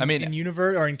in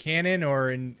universe or in canon or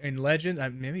in Legends?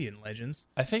 Maybe in Legends.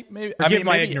 I think maybe. Forgive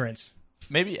my ignorance.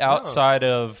 Maybe outside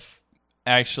of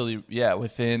actually,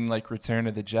 within like Return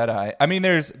of the Jedi. I mean,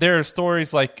 there are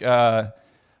stories like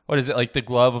what is it, like the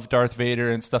glove of Darth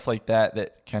Vader and stuff like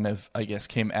that kind of, I guess,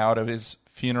 came out of his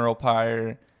funeral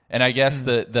pyre. And I guess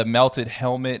the melted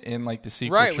helmet in like the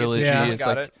sequel trilogy is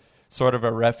like sort of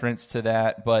a reference to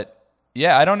that. But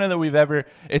yeah, I don't know that we've ever.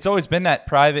 It's always been that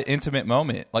private, intimate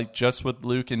moment, like just with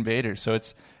Luke and Vader. So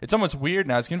it's almost weird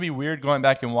now. It's gonna be weird going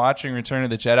back and watching Return of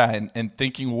the Jedi and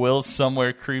thinking Will's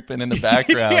somewhere creeping in the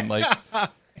background, like.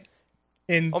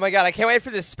 Oh my god, I can't wait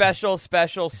for this special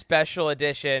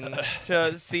edition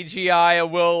to CGI a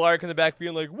Will Lark in the back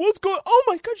being like, "What's going? Oh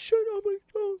my god, shut up!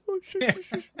 Oh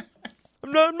shit.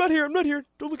 I'm not here.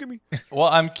 Don't look at me." Well,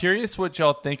 I'm curious what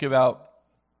y'all think about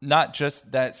not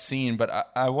just that scene,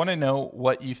 but I want to know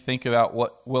what you think about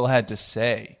what Will had to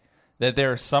say, that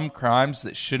there are some crimes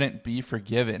that shouldn't be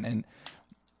forgiven. And,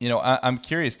 I'm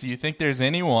curious, do you think there's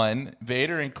anyone,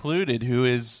 Vader included, who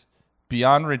is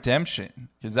beyond redemption?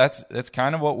 Because that's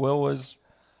kind of what Will was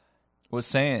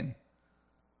saying.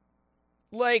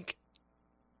 Like,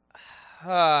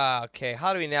 okay,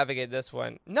 how do we navigate this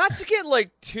one? Not to get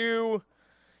like too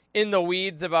in the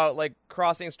weeds about like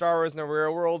crossing Star Wars in the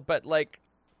real world, but like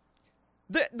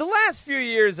the last few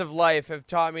years of life have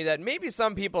taught me that maybe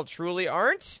some people truly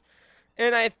aren't.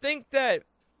 And I think that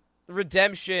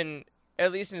redemption,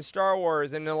 at least in Star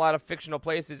Wars and in a lot of fictional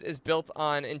places, is built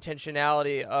on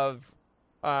intentionality of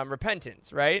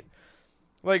repentance, right?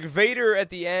 Like Vader at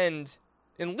the end,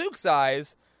 in Luke's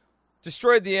eyes,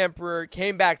 destroyed the Emperor,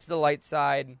 came back to the light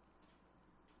side,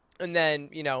 and then,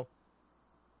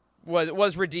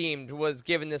 was redeemed, was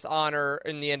given this honor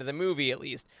in the end of the movie, at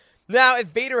least. Now, if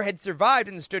Vader had survived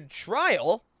and stood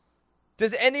trial,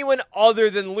 does anyone other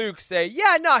than Luke say,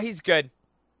 yeah, no, he's good.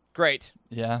 Great.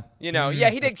 Yeah. He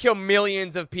did kill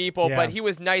millions of people, but he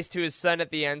was nice to his son at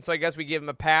the end, so I guess we give him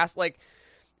a pass. Like,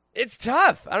 it's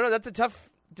tough. I don't know, that's a tough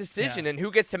decision, and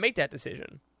who gets to make that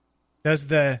decision? Does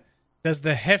the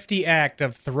hefty act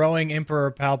of throwing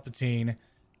Emperor Palpatine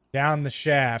down the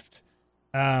shaft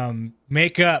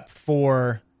make up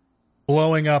for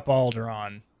blowing up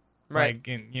Alderaan? Right.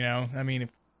 Like,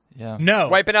 no.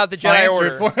 Wiping out the Jedi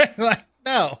Order. For it, like,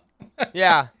 no.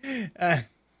 Yeah.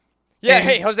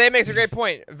 Hey, Jose makes a great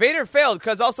point. Vader failed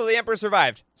because also the Emperor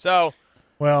survived. So,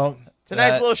 it's a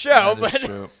nice little show. But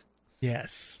true.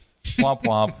 Yes. Womp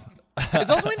womp. It's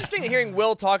also interesting hearing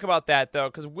Will talk about that, though,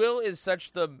 because Will is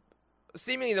such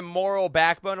seemingly the moral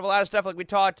backbone of a lot of stuff. Like we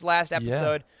talked last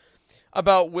episode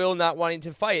about Will not wanting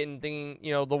to fight and thinking,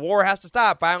 the war has to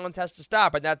stop, violence has to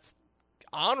stop, and that's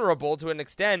honorable to an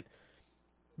extent.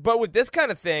 But with this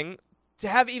kind of thing, to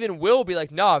have even Will be like,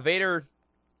 nah, Vader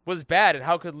was bad, and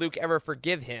how could Luke ever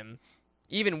forgive him?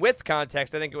 Even with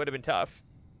context, I think it would have been tough.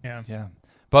 Yeah.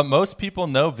 But most people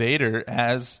know Vader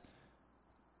as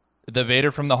the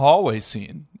Vader from the hallway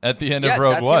scene at the end of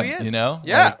Rogue One,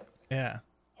 Yeah. Yeah.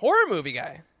 Horror movie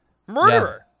guy.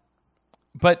 Murderer. Yeah.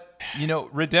 But,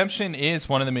 redemption is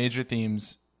one of the major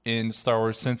themes in Star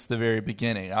Wars since the very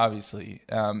beginning, obviously.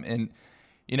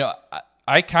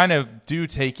 I kind of do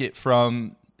take it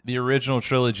from the original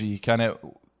trilogy, kind of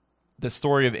the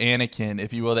story of Anakin,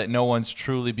 if you will, that no one's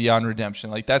truly beyond redemption.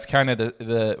 Like that's kind of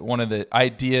the one of the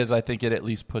ideas I think it at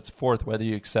least puts forth, whether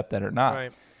you accept that or not.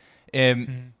 Right.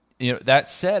 And that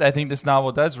said, I think this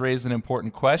novel does raise an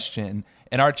important question,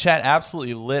 and our chat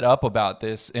absolutely lit up about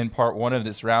this in part one of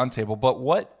this roundtable. But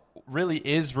what really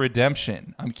is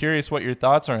redemption? I'm curious what your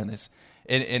thoughts are on this,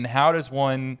 and how does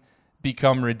one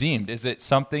become redeemed? Is it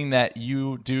something that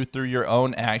you do through your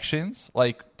own actions?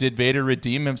 Like, did Vader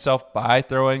redeem himself by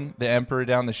throwing the Emperor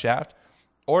down the shaft?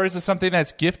 Or is it something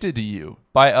that's gifted to you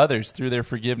by others through their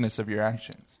forgiveness of your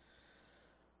actions?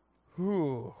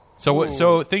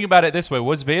 So think about it this way.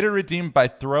 Was Vader redeemed by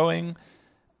throwing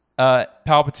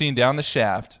Palpatine down the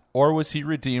shaft, or was he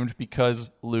redeemed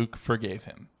because Luke forgave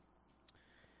him?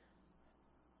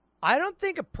 I don't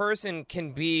think a person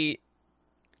can be,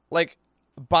 like,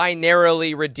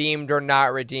 binarily redeemed or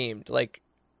not redeemed. Like,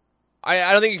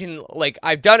 I don't think you can, like,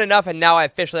 I've done enough and now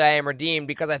officially I am redeemed,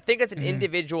 because I think it's an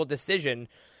individual decision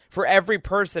for every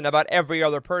person about every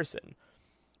other person.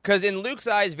 Because in Luke's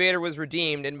eyes, Vader was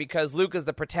redeemed, and because Luke is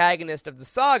the protagonist of the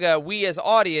saga, we as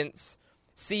audience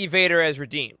see Vader as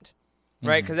redeemed,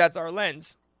 right? Because that's our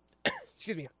lens.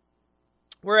 Excuse me.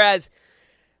 Whereas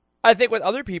I think with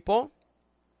other people,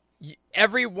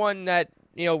 everyone that,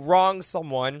 wrongs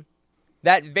someone,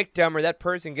 that victim or that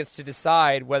person gets to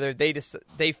decide whether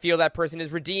they feel that person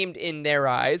is redeemed in their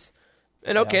eyes.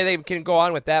 And okay, they can go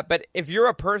on with that. But if you're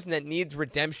a person that needs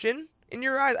redemption in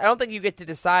your eyes, I don't think you get to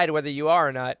decide whether you are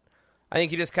or not. I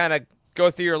think you just kind of go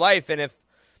through your life, and if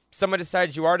someone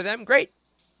decides you are to them, great.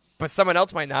 But someone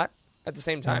else might not at the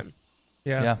same time.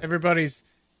 Yeah. Everybody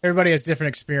has different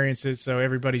experiences, so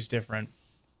everybody's different.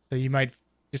 So you might,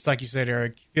 just like you said,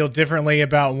 Eric, feel differently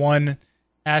about one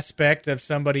aspect of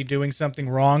somebody doing something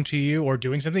wrong to you or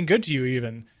doing something good to you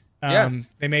even.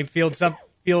 They may feel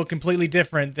completely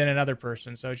different than another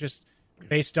person. So it's just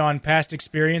based on past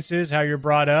experiences, how you're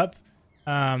brought up,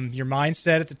 your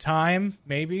mindset at the time,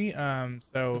 maybe.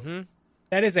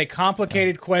 That is a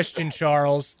complicated question,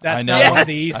 Charles. That's not one of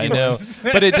the easy ones.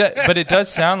 but it does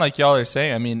sound like y'all are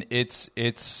saying. I mean, it's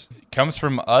comes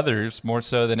from others more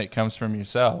so than it comes from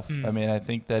yourself. I mean, I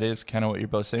think that is kind of what you're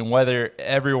both saying. Whether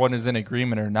everyone is in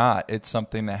agreement or not, it's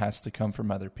something that has to come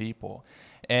from other people.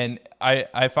 And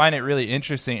I find it really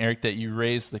interesting, Eric, that you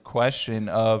raised the question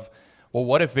of, well,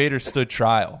 what if Vader stood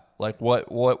trial? Like,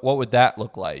 what would that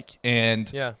look like?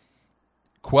 And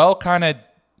Quell kind of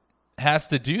has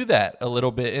to do that a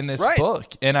little bit in this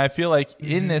book. And I feel like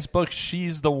in this book,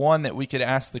 she's the one that we could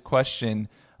ask the question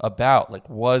about, like,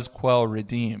 was Quell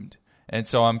redeemed? And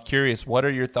so I'm curious, what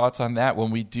are your thoughts on that when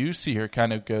we do see her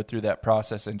kind of go through that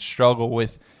process and struggle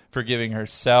with forgiving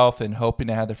herself and hoping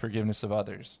to have the forgiveness of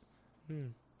others?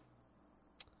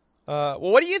 Well,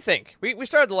 what do you think? We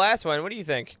started the last one. What do you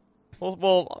think?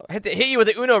 We'll hit you with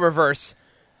the Uno reverse.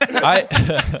 I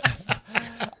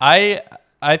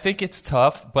think it's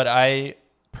tough, but I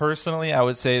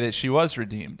would say that she was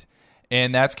redeemed.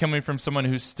 And that's coming from someone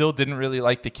who still didn't really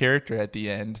like the character at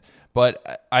the end.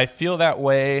 But I feel that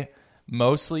way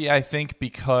mostly, I think,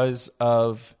 because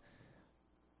of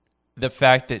the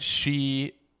fact that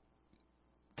she,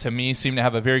 to me, seemed to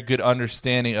have a very good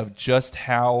understanding of just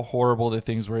how horrible the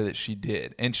things were that she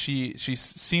did. And she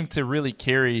seemed to really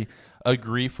carry a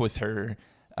grief with her,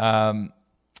 and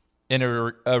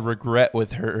a regret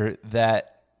with her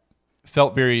that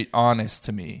felt very honest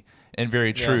to me and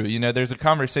very true. There's a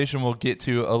conversation we'll get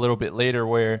to a little bit later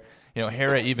where,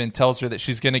 Hera even tells her that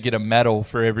she's going to get a medal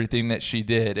for everything that she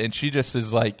did. And she just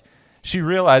is like, she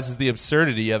realizes the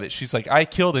absurdity of it. She's like, I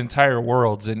killed entire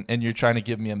worlds and you're trying to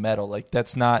give me a medal. Like,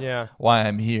 that's not why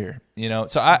I'm here.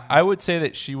 So I would say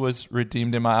that she was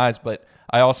redeemed in my eyes, but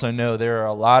I also know there are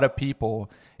a lot of people,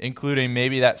 including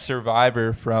maybe that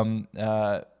survivor from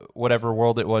whatever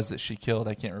world it was that she killed,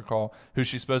 I can't recall, who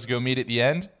she's supposed to go meet at the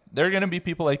end. There are going to be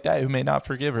people like that who may not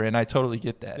forgive her, and I totally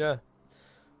get that.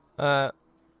 I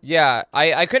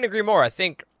couldn't agree more. I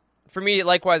think, for me,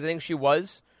 likewise, I think she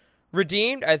was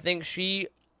redeemed. I think she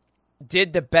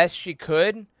did the best she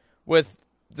could with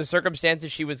the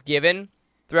circumstances she was given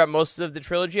throughout most of the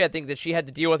trilogy. I think that she had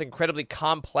to deal with incredibly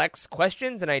complex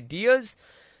questions and ideas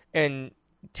and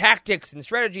tactics and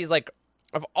strategies, like,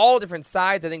 of all different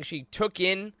sides. I think she took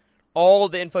in all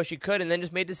the info she could and then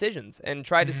just made decisions and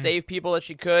tried to save people that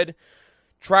she could,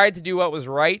 tried to do what was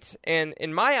right. And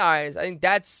in my eyes, I think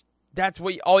that's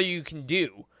what all you can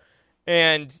do.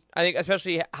 And I think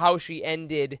especially how she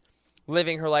ended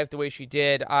living her life the way she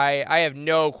did, I have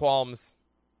no qualms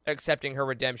accepting her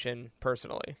redemption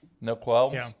personally. No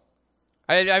qualms? Yeah.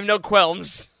 I have no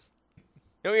qualms.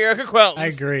 No Erica qualms. I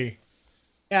agree.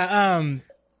 Yeah,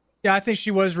 I think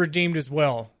she was redeemed as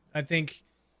well. I think,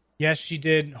 yes, she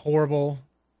did horrible,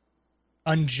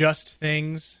 unjust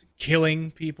things,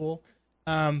 killing people.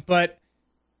 But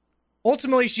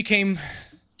ultimately she came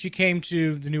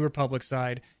to the New Republic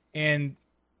side, and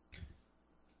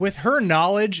with her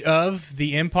knowledge of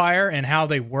the Empire and how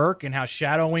they work and how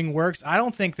Shadowwing works, I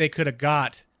don't think they could have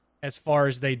got as far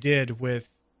as they did with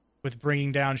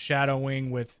bringing down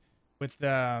Shadowwing, with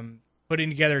putting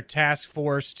together task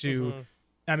force to,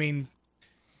 I mean,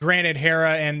 granted,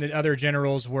 Hera and the other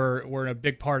generals were a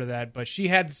big part of that, but she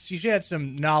had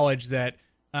some knowledge that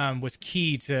was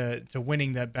key to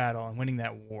winning that battle and winning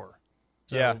that war.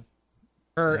 So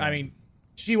I mean,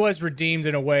 she was redeemed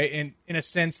in a way, in a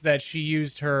sense that she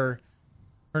used her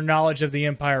knowledge of the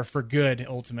Empire for good,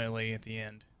 ultimately, at the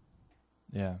end.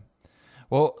 Yeah.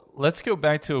 Well, let's go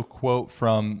back to a quote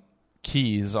from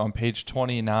Keyes on page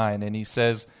 29, and he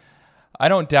says, I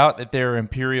don't doubt that there are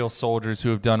Imperial soldiers who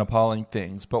have done appalling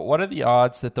things, but what are the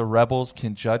odds that the rebels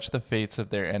can judge the fates of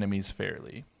their enemies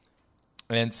fairly?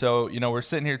 And so, we're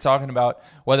sitting here talking about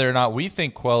whether or not we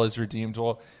think Quell is redeemed.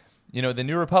 Well, the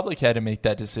New Republic had to make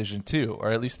that decision too,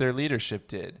 or at least their leadership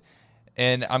did.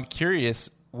 And I'm curious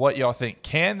what y'all think.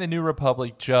 Can the New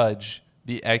Republic judge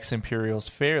the ex-Imperials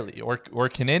fairly, or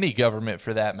can any government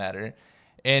for that matter?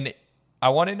 And I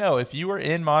want to know, if you were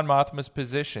in Mon Mothma's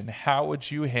position, how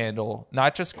would you handle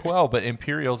not just Quell, but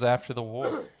Imperials after the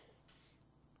war?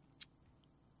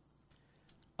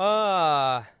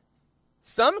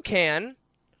 Some can.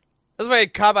 That's why I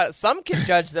call about it. Some can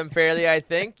judge them fairly, I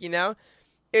think,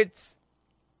 It's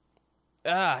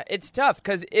tough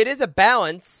because it is a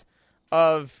balance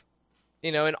of,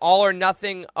 an all or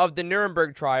nothing of the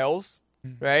Nuremberg trials,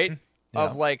 right? Yeah.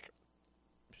 Of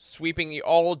sweeping you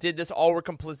all did this, all were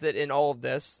complicit in all of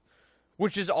this,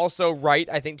 which is also right,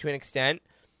 I think, to an extent.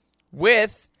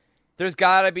 There's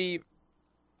got to be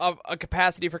a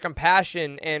capacity for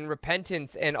compassion and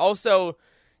repentance, and also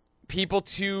people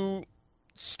to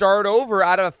start over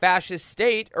out of a fascist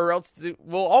state, or else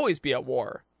we'll always be at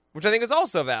war, which I think is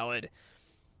also valid.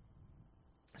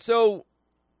 So,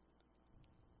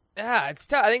 it's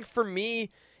tough. I think for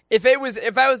me, if I was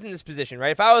in this position,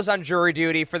 right? If I was on jury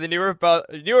duty for the New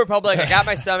Republic, I got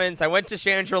my summons, I went to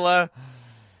Chandrila,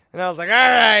 and I was like, all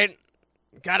right,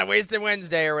 got a wasted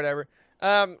Wednesday or whatever.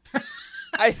 I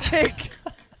think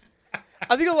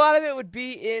a lot of it would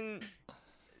be in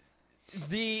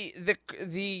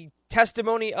the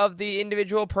testimony of the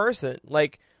individual person.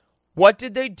 Like, what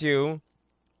did they do?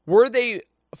 Were they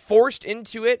forced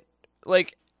into it?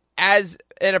 As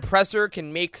an oppressor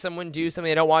can make someone do something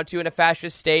they don't want to in a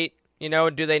fascist state,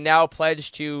 do they now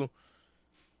pledge to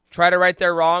try to right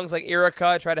their wrongs like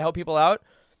Irika, try to help people out?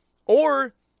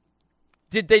 Or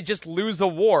did they just lose a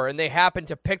war and they happened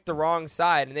to pick the wrong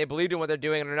side and they believed in what they're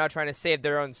doing and are now trying to save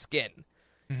their own skin?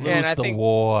 Lose the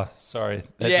war. Sorry.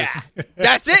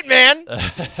 That's it, man.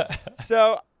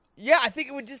 So, I think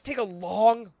it would just take a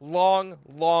long, long,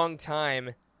 long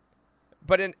time.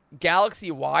 But in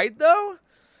galaxy-wide, though,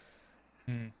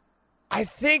 I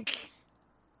think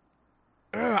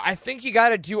you got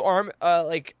to do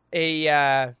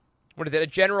a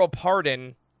general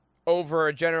pardon over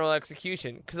a general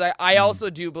execution, because I also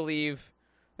do believe,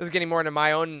 this is getting more into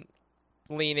my own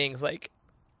leanings,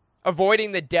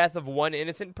 avoiding the death of one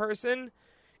innocent person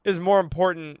is more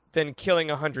important than killing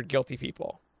 100 guilty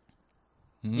people.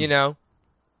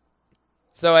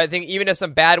 So I think even if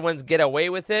some bad ones get away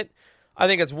with it, I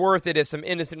think it's worth it if some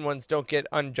innocent ones don't get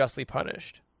unjustly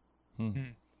punished.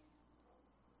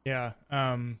 Yeah.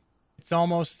 It's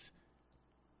almost,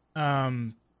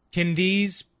 can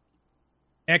these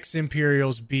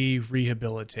ex-Imperials be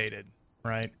rehabilitated,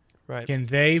 right? Right. Can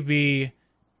they be,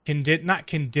 not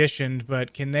conditioned,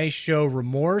 but can they show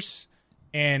remorse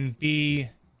and be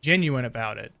genuine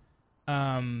about it?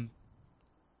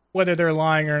 Whether they're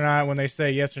lying or not when they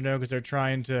say yes or no because they're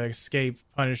trying to escape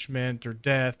punishment or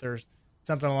death or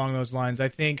something along those lines. I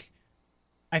think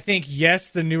yes,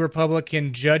 the New Republic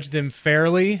can judge them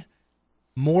fairly,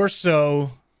 more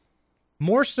so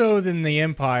than the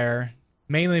Empire,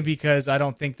 mainly because I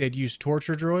don't think they'd use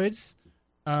torture droids.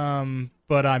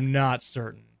 But I'm not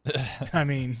certain. I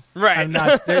mean, right. I'm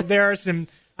not. There are some.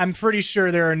 I'm pretty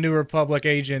sure there are New Republic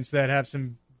agents that have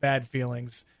some bad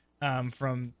feelings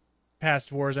from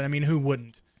past wars. I mean, who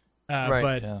wouldn't? Right.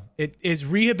 But it is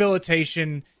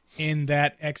rehabilitation in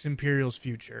that ex-Imperial's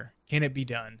future. Can it be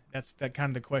done? That's kind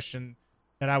of the question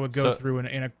that I would go through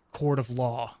in a court of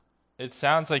law. It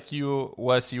sounds like you,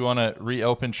 Wes, you want to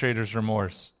reopen Trader's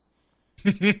Remorse.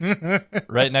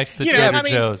 Right next to Trader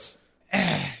Joe's.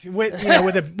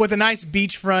 With a nice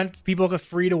beachfront, people are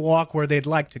free to walk where they'd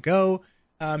like to go.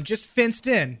 Just fenced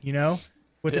in,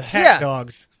 with attack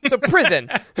dogs. So prison.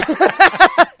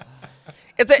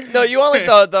 You want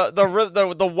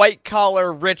the white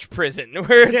collar rich prison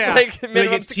where it's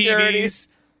minimum security. TVs,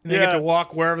 and they get to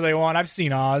walk wherever they want. I've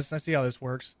seen Oz. I see how this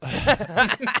works.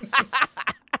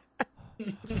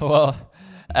 Well,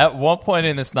 at one point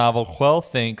in this novel, Quell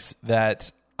thinks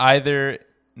that either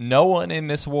no one in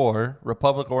this war,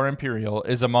 Republic or Imperial,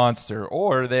 is a monster,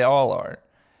 or they all are.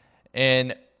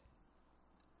 And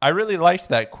I really liked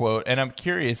that quote, and I'm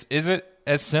curious, is it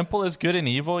as simple as good and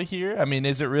evil here? I mean,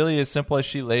 is it really as simple as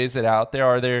she lays it out there?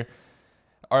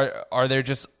 Are there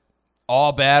just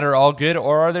all bad or all good,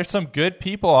 or are there some good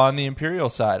people on the Imperial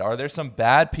side? Are there some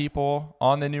bad people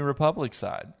on the New Republic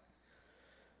side?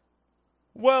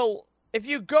 Well, if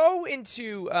you go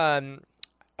into a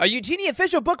Utini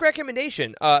official book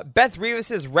recommendation, Beth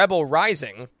Revis's Rebel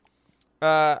Rising,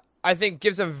 I think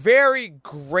gives a very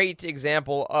great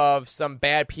example of some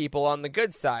bad people on the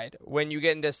good side when you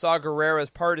get into Saw Gerrera's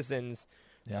partisans.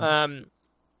 Yeah.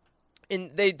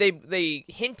 And they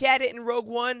hint at it in Rogue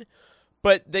One,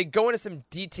 but they go into some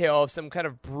detail of some kind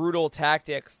of brutal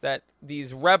tactics that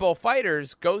these rebel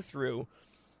fighters go through,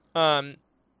 that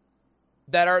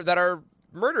are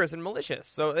murderous and malicious.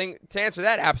 So I think to answer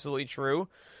that, absolutely true.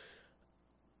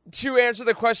 To answer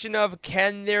the question of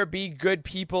can there be good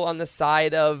people on the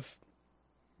side of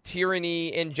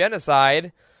tyranny and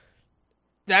genocide,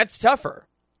 that's tougher.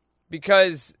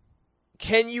 Because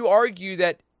can you argue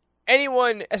that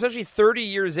anyone, especially 30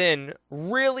 years in,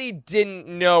 really didn't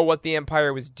know what the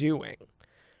Empire was doing?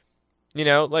 You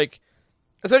know, like,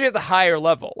 especially at the higher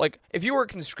level. Like, if you were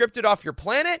conscripted off your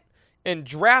planet and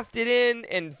drafted in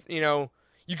and, you know,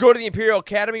 you go to the Imperial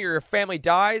Academy or your family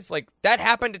dies, like, that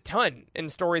happened a ton in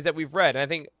stories that we've read. And I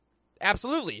think,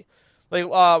 absolutely.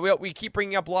 Like, we keep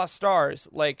bringing up Lost Stars.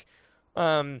 Like,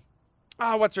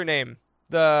 what's her name?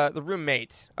 The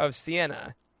roommate of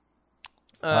Sienna.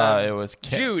 It was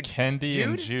Jude. Kendi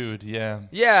and Jude, yeah.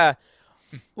 Yeah.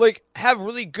 Like, have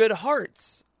really good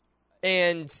hearts.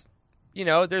 And, you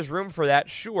know, there's room for that,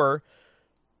 sure.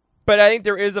 But I think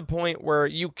there is a point where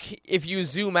if you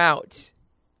zoom out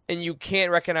and you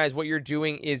can't recognize what you're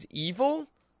doing is evil,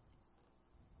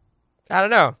 I don't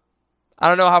know. I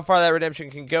don't know how far that redemption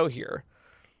can go here.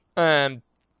 But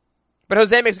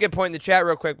Jose makes a good point in the chat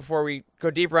real quick before we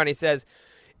go deeper on. He says,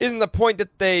 isn't the point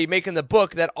that they make in the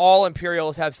book that all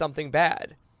Imperials have something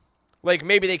bad? Like,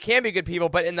 maybe they can be good people,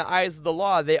 but in the eyes of the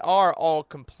law, they are all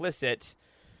complicit,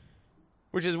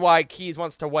 which is why Keyes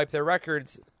wants to wipe their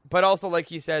records. But also, like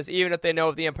he says, even if they know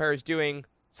what the Empire is doing,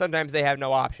 sometimes they have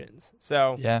no options.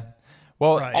 So, yeah.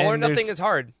 Well, Right. all or nothing is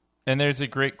hard. And there's a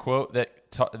great quote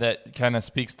that kind of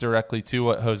speaks directly to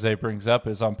what Jose brings up,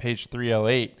 is on page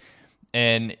 308.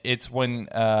 And it's when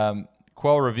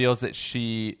Quell reveals that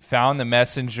she found the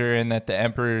messenger and that the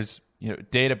Emperor's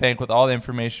data bank with all the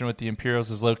information with the Imperials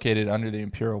is located under the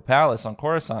Imperial Palace on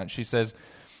Coruscant. She says,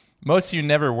 most of you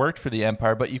never worked for the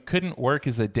Empire, but you couldn't work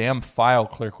as a damn file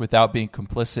clerk without being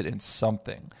complicit in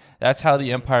something. That's how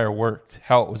the Empire worked,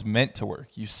 how it was meant to work.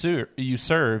 You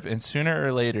serve, and sooner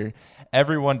or later,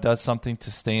 everyone does something to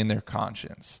stain their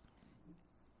conscience.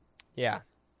 Yeah.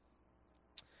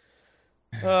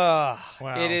 Wow.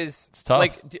 It is. It's tough.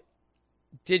 Like,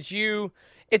 did you?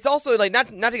 It's also like not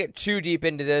to get too deep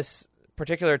into this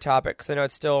particular topic, because I know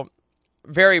it's still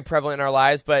very prevalent in our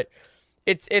lives, but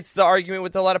it's the argument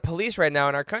with a lot of police right now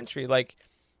in our country. Like,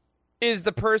 is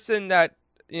the person that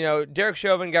Derek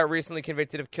Chauvin got recently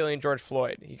convicted of killing George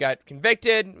Floyd? He got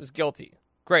convicted, was guilty.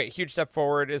 Great, huge step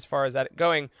forward as far as that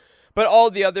going. But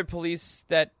all the other police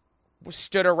that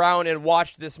stood around and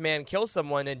watched this man kill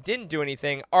someone and didn't do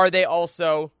anything, are they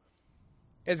also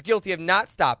as guilty of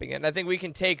not stopping it? And I think we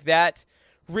can take that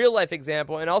real life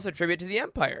example and also attribute it to the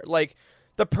Empire. Like,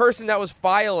 the person that was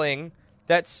filing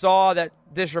that saw that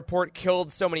this report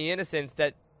killed so many innocents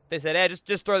that they said,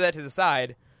 just throw that to the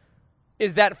side,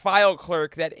 is that file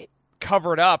clerk that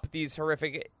covered up these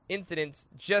horrific incidents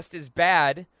just as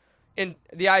bad in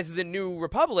the eyes of the New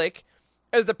Republic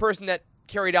as the person that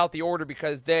carried out the order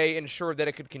because they ensured that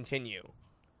it could continue?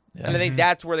 Yeah. And I think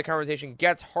that's where the conversation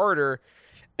gets harder.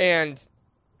 And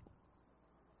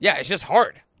yeah, it's just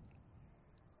hard.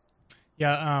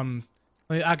 Yeah,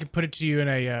 I could put it to you in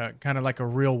a kind of like a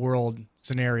real world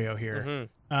scenario here.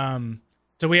 Mm-hmm.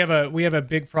 So we have a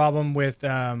big problem with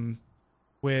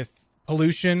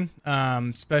pollution,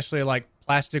 especially like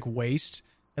plastic waste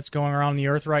that's going around the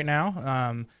earth right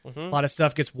now. A lot of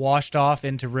stuff gets washed off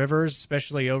into rivers,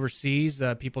 especially overseas.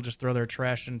 People just throw their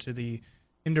trash into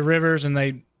rivers and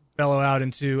they bellow out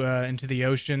into the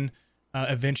ocean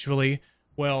eventually.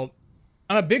 Well,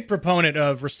 I'm a big proponent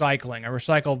of recycling. I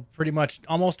recycle pretty much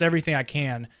almost everything I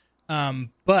can,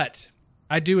 but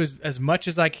I do as much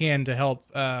as I can to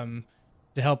help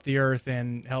the earth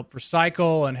and help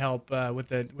recycle and help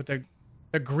with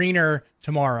a greener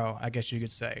tomorrow, I guess you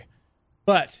could say.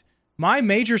 But my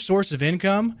major source of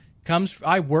income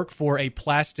I work for a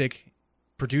plastic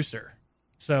producer,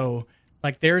 so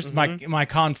like there's my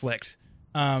conflict.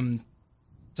 So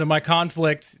my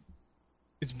conflict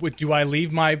is: do I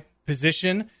leave my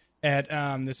position at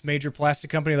this major plastic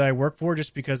company that I work for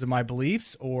just because of my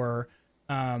beliefs, or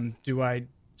do I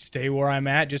stay where I'm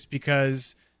at just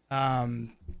because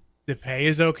the pay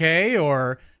is okay?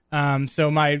 Or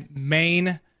so my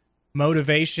main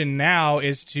motivation now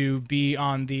is to be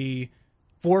on the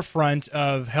forefront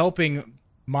of helping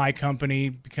my company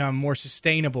become more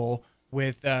sustainable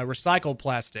with recycled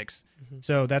plastics.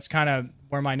 So that's kind of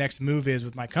where my next move is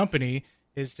with my company,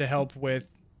 is to help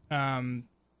with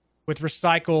with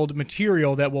recycled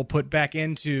material that we'll put back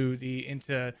into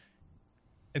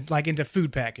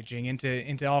food packaging,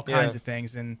 into all kinds of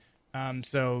things, and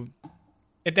so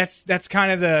that's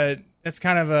kind of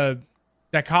a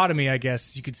dichotomy, I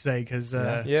guess you could say, because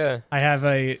I have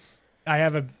a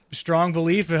strong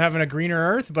belief of having a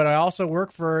greener Earth, but I also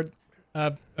work for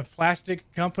a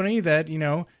plastic company that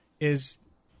is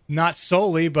not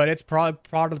solely, but it's part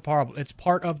of the problem. It's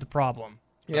part of the problem.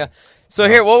 Yeah. So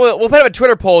here we'll put up a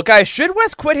Twitter poll, guys. Should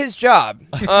Wes quit his job?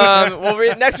 We'll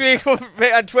read next week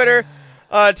on Twitter.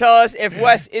 Tell us if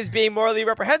Wes is being morally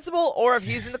reprehensible or if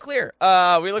he's in the clear.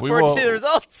 We look forward to the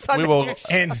results. We will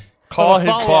and call his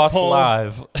boss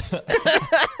live.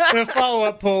 A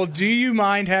follow-up poll: do you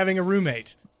mind having a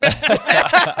roommate?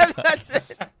 That's it.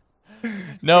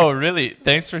 No, really.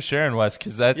 Thanks for sharing, Wes.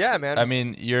 Because man. I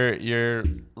mean, you're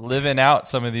living out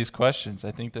some of these questions.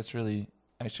 I think that's really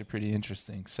actually pretty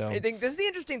interesting. So I think this is the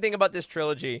interesting thing about this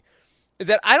trilogy is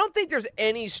that I don't think there's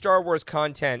any Star Wars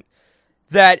content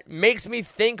that makes me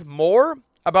think more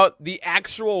about the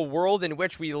actual world in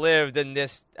which we live than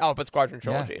this Alphabet Squadron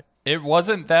trilogy. Yeah. It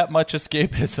wasn't that much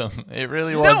escapism. It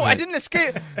really wasn't. No, I didn't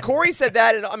escape. Corey said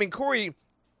that, and I mean, Corey,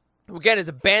 again, is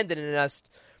abandoning us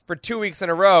for 2 weeks in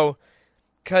a row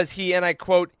because he, and I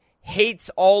quote, hates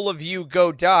all of you,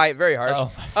 go die. Very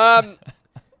harsh. Oh.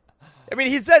 I mean,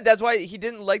 he said that's why he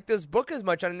didn't like this book as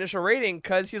much on initial rating,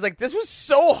 because he's like, this was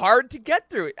so hard to get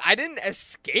through. I didn't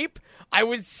escape. I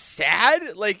was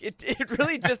sad. Like, it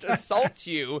really just assaults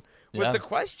you with the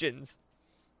questions.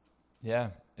 Yeah,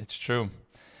 it's true.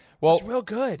 Well, it's real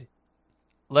good.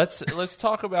 Let's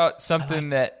talk about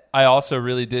something that I also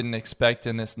really didn't expect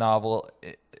in this novel,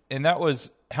 and that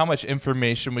was how much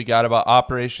information we got about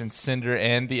Operation Cinder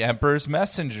and the Emperor's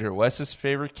Messenger, Wes's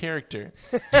favorite character.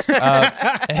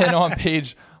 And on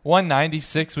page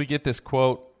 196, we get this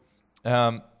quote.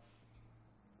 The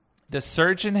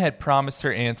surgeon had promised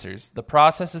her answers, the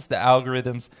processes, the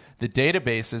algorithms, the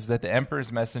databases that the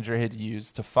Emperor's Messenger had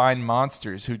used to find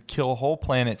monsters who'd kill whole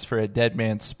planets for a dead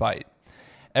man's spite.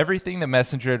 Everything the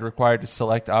messenger had required to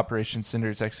select Operation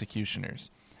Cinder's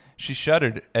executioners. She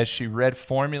shuddered as she read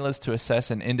formulas to assess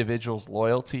an individual's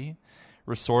loyalty,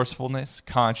 resourcefulness,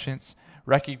 conscience,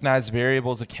 recognize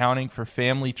variables accounting for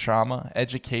family trauma,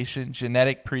 education,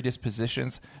 genetic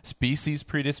predispositions, species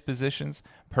predispositions,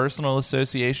 personal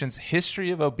associations,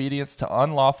 history of obedience to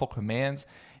unlawful commands,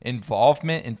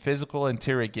 involvement in physical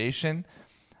interrogation.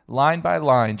 Line by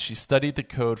line, she studied the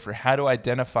code for how to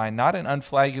identify not an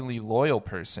unflaggingly loyal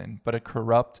person, but a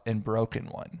corrupt and broken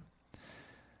one.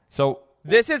 So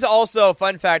this is also,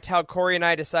 fun fact, how Corey and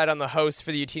I decide on the host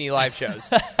for the Utini live shows.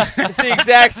 It's the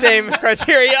exact same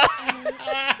criteria.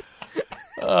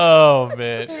 Oh,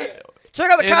 man. Check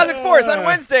out the Cosmic Force on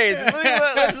Wednesdays.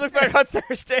 Let's look back on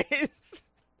Thursdays.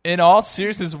 In all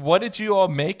seriousness, what did you all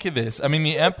make of this? I mean,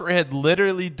 the Emperor had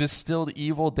literally distilled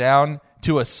evil down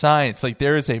to a science. Like,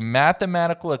 there is a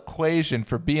mathematical equation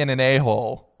for being an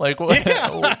a-hole. Like, what?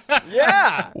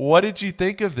 Yeah. What did you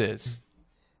think of this?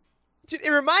 Dude,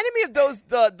 it reminded me of those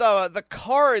the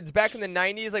cards back in the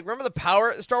 90s. Like, remember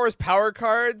the Star Wars power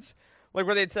cards? Like,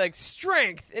 where they'd say, like,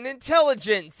 strength and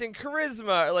intelligence and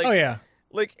charisma. Like, oh, yeah.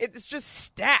 Like, it's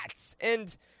just stats.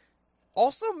 And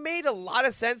also made a lot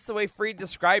of sense the way Freed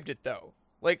described it, though.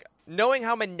 Like, knowing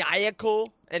how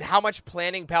maniacal and how much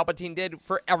planning Palpatine did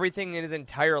for everything in his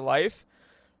entire life,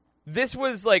 this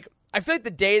was, like, I feel like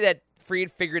the day that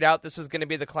Freed figured out this was going to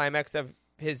be the climax of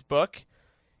his book,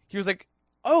 he was like,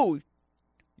 oh,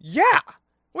 yeah.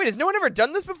 Wait, has no one ever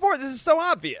done this before? This is so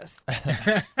obvious.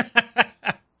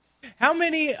 How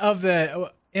many of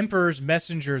the Emperor's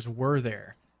messengers were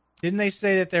there? Didn't they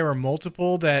say that there were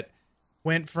multiple that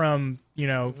went from,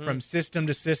 from system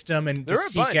to system and to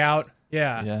seek out?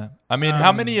 Yeah. Yeah. I mean,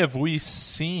 how many have we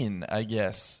seen, I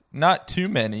guess? Not too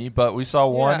many, but we saw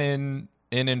one in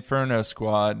Inferno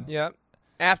Squad. Yeah.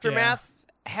 Aftermath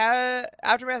had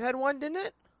one, didn't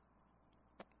it?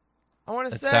 I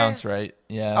want to say. That sounds right.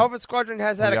 Yeah. Alpha Squadron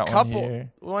has had a couple.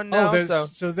 One now.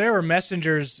 So there were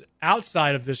messengers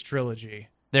outside of this trilogy.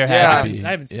 There had to be.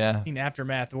 I haven't seen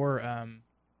Aftermath or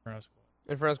Inferno Squad.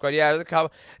 Inferno Squad, yeah, there's a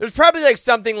couple. There's probably like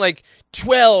something like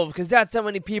 12 because that's how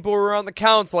many people were on the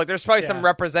council. Like, there's probably some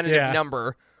representative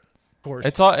number. Of course,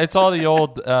 it's all the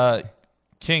old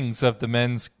kings of the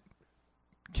men's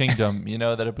kingdom,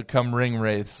 that have become ring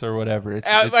wraiths or whatever. It's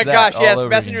my gosh, yes,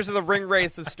 messengers of the ring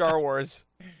wraiths of Star Wars.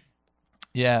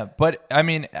 Yeah, but I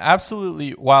mean,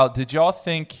 absolutely. Wow, did y'all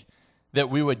think that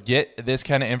we would get this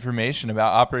kind of information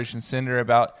about Operation Cinder,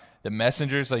 about the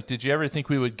messengers? Like, did you ever think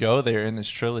we would go there in this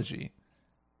trilogy?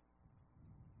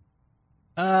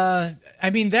 I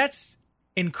mean, that's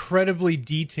incredibly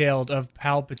detailed of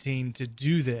Palpatine to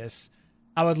do this.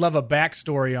 I would love a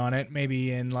backstory on it,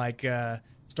 maybe in like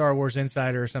Star Wars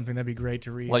Insider or something. That'd be great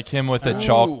to read. Like him with a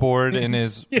chalkboard in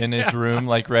his room,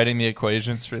 like writing the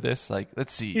equations for this. Like,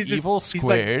 let's see, evil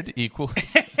squared equals.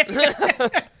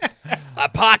 A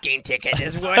parking ticket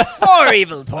is worth 4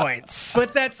 evil points.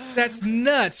 But that's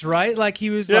nuts, right? Like he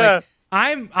was like,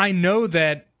 I know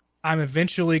that I'm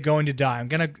eventually going to die. I'm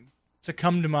gonna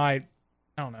succumb to my, I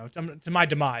don't know, to my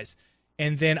demise,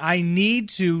 and then I need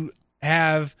to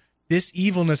have this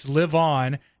evilness live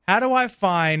on. How do I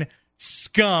find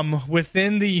scum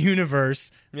within the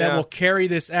universe that will carry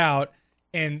this out?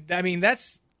 And I mean,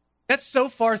 that's so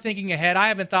far thinking ahead. I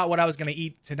haven't thought what I was going to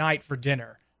eat tonight for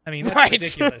dinner. I mean, that's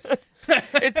ridiculous.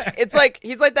 It's like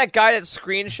he's like that guy that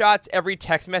screenshots every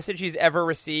text message he's ever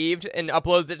received and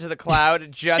uploads it to the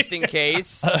cloud just in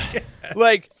case.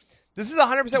 Like, this is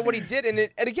 100% what he did, and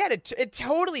again, it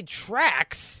totally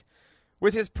tracks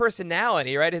with his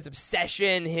personality, right? His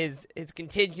obsession, his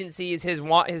contingencies,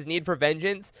 his need for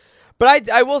vengeance. But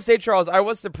I will say, Charles, I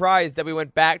was surprised that we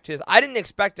went back to this. I didn't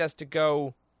expect us to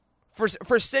go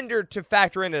for Cinder to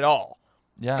factor in at all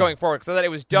going forward, because I thought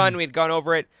it was done. We'd gone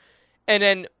over it. And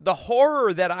then the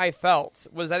horror that I felt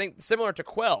was, I think, similar to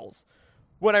Quell's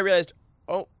when I realized,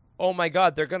 oh my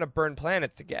God, they're going to burn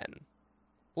planets again.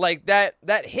 Like, that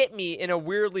hit me in a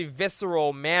weirdly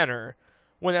visceral manner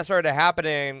when that started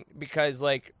happening, because,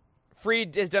 like,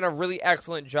 Freed has done a really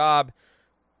excellent job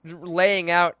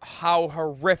laying out how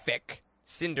horrific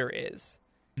Cinder is.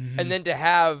 Mm-hmm. And then to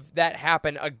have that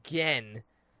happen again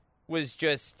was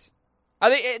just... I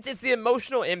think it's the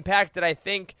emotional impact that I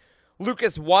think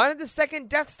Lucas wanted the second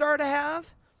Death Star to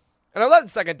have. And I love the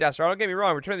second Death Star, don't get me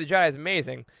wrong, Return of the Jedi is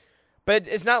amazing. But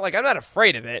it's not like I'm not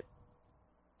afraid of it.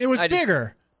 It was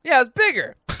bigger. Yeah, it was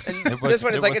bigger. And this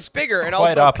one is like, it's bigger, and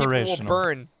also people will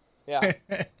burn. Yeah.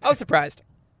 I was surprised.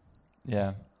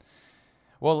 Yeah.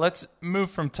 Well, let's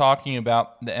move from talking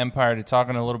about the Empire to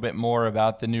talking a little bit more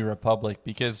about the New Republic,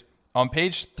 because on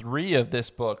page 3 of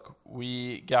this book,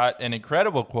 we got an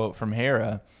incredible quote from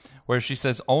Hera where she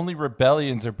says, "Only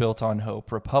rebellions are built on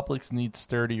hope. Republics need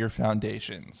sturdier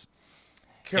foundations."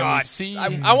 God,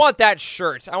 I want that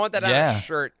shirt. I want that on a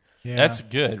shirt. Yeah. That's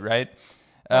good, right?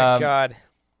 My God.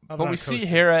 But we see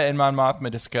Hera and Mon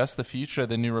Mothma discuss the future of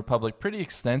the New Republic pretty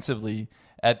extensively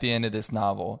at the end of this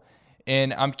novel.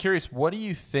 And I'm curious, what do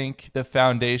you think the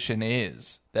foundation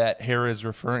is that Hera is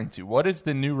referring to? What does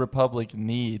the New Republic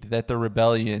need that the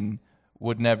Rebellion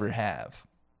would never have?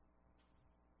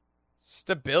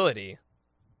 Stability.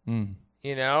 You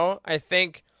know, I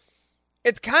think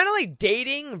it's kind of like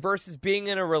dating versus being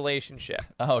in a relationship.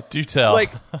 Oh, do tell.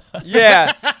 Like,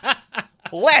 yeah.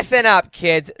 Listen up,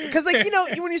 kids. Because, like, you know,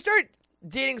 when you start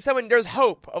dating someone, there's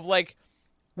hope of, like,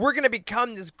 we're going to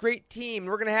become this great team.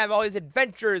 We're going to have all these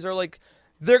adventures, or, like,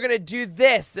 they're going to do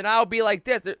this, and I'll be like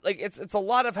this. Like, it's a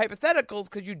lot of hypotheticals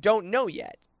because you don't know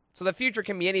yet. So the future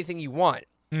can be anything you want.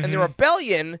 Mm-hmm. And the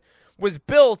Rebellion was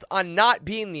built on not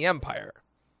being the Empire.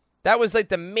 That was, like,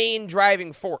 the main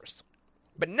driving force.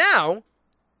 But now,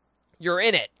 you're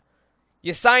in it.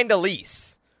 You signed a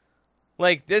lease.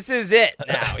 Like, this is it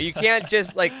now. You can't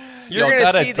just, like, you're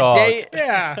going to see the day.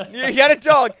 Yeah. You got a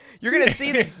dog. You're going to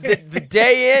see the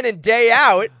day in and day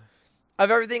out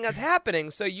of everything that's happening.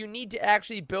 So you need to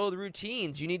actually build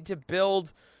routines. You need to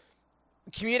build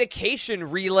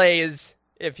communication relays,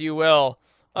 if you will.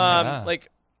 Like,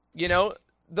 you know,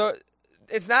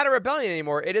 it's not a rebellion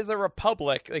anymore. It is a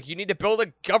republic. Like, you need to build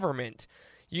a government.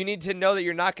 You need to know that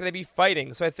you're not going to be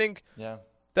fighting. So I think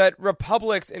that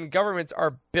republics and governments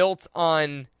are built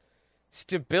on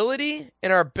stability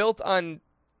and are built on,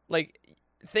 like,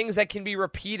 things that can be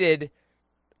repeated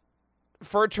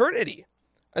for eternity,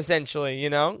 essentially, you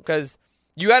know? Because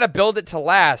you got to build it to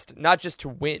last, not just to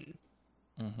win.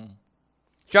 Mm-hmm.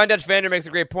 John Dutch Vander makes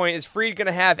a great point. Is Freed going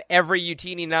to have every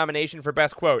Utini nomination for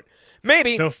best quote?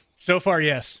 Maybe. So far,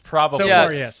 yes. Probably. So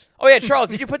far, yes. Oh, yeah, Charles,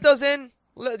 did you put those in?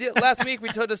 Last week we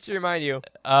told us to remind you.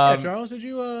 Charles, did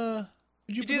you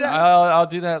do that? I'll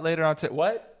do that later on.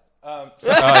 What?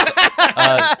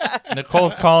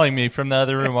 Nicole's calling me from the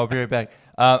other room. I'll be right back.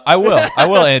 I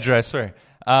will, Andrew, I swear.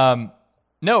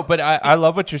 No, but I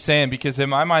love what you're saying, because in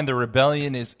my mind, the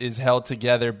rebellion is held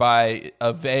together by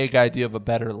a vague idea of a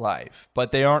better life,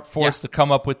 but they aren't forced to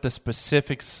come up with the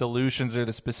specific solutions or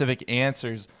the specific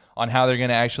answers on how they're going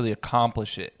to actually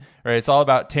accomplish it. Right? It's all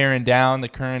about tearing down the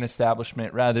current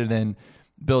establishment rather than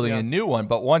building a new one.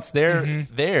 But once they're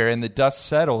there and the dust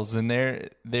settles and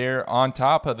they're on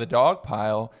top of the dog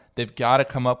pile, they've got to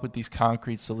come up with these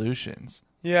concrete solutions.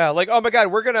 Yeah, like, oh my God,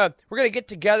 we're gonna get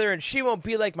together and she won't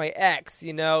be like my ex,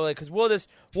 you know, like, because we'll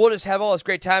just have all this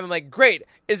great time. I'm like, great.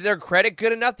 Is their credit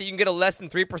good enough that you can get a less than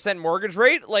 3% mortgage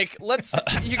rate? Like,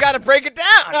 you got to break it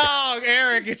down. Oh,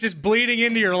 Eric, it's just bleeding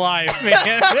into your life,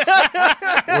 man.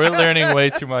 We're learning way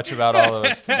too much about all of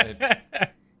us tonight.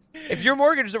 If your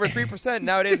mortgage is over 3%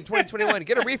 nowadays in 2021,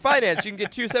 get a refinance. You can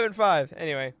get 275.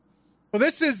 Anyway. Well,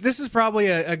 this is probably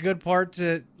a good part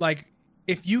to, like,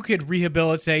 if you could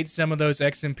rehabilitate some of those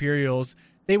ex-imperials,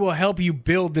 they will help you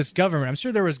build this government. I'm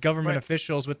sure there was government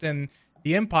officials within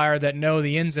the empire that know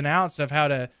the ins and outs of how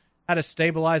to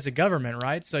stabilize a government,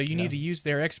 right? So you need to use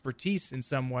their expertise in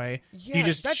some way. Yeah, you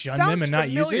just that shun them and not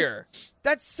familiar. use it?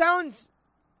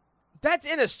 That's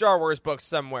in a Star Wars book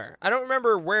somewhere. I don't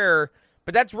remember where,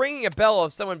 but that's ringing a bell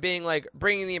of someone being like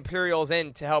bringing the Imperials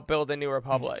in to help build a new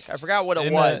republic. I forgot what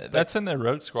it was. That's in the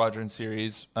Rogue Squadron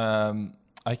series.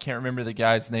 I can't remember the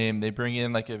guy's name. They bring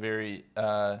in like a very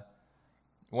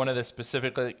one of the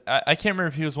specific. I can't remember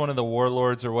if he was one of the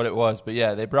warlords or what it was, but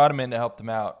yeah, they brought him in to help them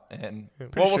out. And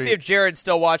we'll see if Jared's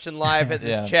still watching live at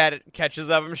this chat. It catches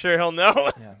up. I'm sure he'll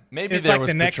know. Yeah. Maybe it's there like was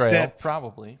the next betrayal. step.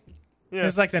 Probably. Yeah.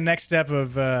 It's like the next step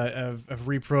of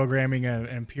reprogramming an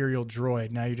Imperial droid.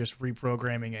 Now you're just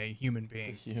reprogramming a human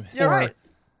being. Yeah, right.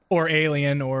 Or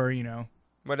alien, or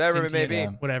whatever it may be,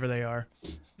 whatever they are.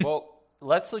 Well,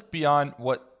 let's look beyond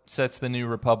what sets the New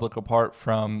Republic apart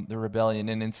from the Rebellion,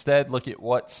 and instead look at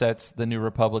what sets the New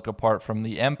Republic apart from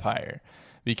the Empire.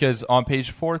 Because on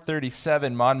page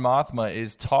 437, Mon Mothma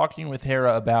is talking with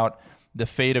Hera about the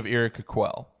fate of Irika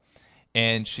Quell.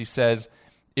 And she says,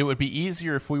 it would be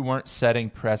easier if we weren't setting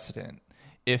precedent,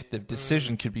 if the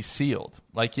decision could be sealed,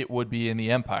 like it would be in the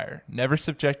Empire, never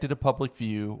subjected to public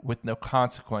view, with no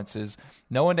consequences,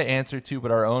 no one to answer to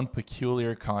but our own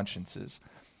peculiar consciences.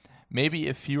 Maybe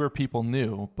if fewer people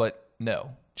knew, but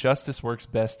no. Justice works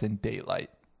best in daylight.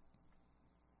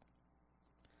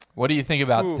 What do you think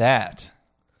about that?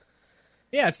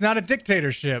 Yeah, it's not a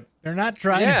dictatorship. They're not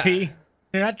trying to be.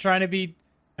 They're not trying to be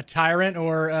a tyrant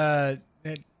or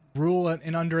rule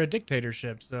in under a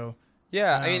dictatorship. So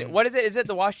yeah, I mean, what is it? Is it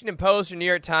the Washington Post or New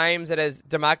York Times that has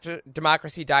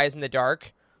democracy dies in the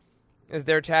dark? Is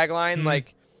their tagline? Mm-hmm.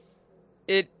 Like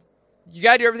you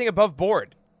got to do everything above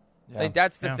board. Yeah. Like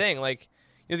that's the thing. Like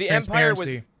the Empire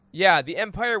was the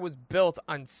Empire was built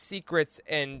on secrets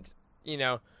and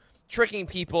tricking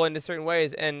people into certain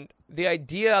ways. And the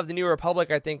idea of the New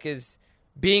Republic, I think, is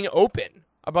being open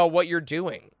about what you're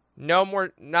doing.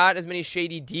 Not as many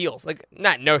shady deals. Like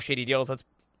not no shady deals.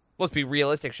 Let's be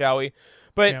realistic, shall we?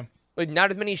 But like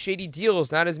not as many shady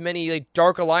deals. Not as many like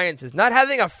dark alliances. Not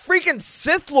having a freaking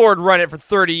Sith Lord run it for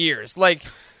 30 years. Like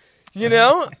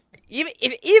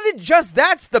Even just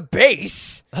that's the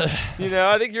base,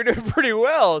 I think you're doing pretty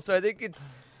well. So I think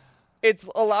it's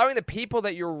allowing the people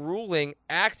that you're ruling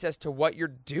access to what you're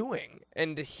doing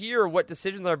and to hear what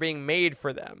decisions are being made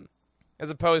for them, as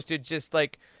opposed to just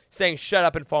like saying shut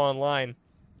up and fall in line.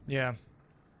 Yeah.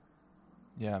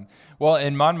 Yeah. Well,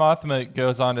 and Mon Mothma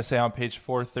goes on to say on page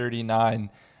 439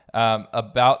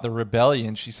 about the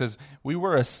rebellion. She says, we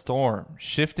were a storm,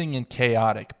 shifting and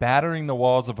chaotic, battering the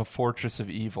walls of a fortress of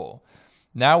evil.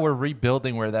 Now we're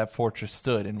rebuilding where that fortress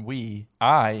stood, and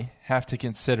I have to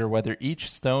consider whether each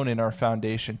stone in our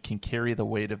foundation can carry the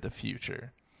weight of the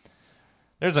future.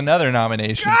 There's another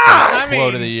nomination for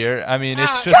Quote of the Year. I mean,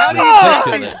 it's just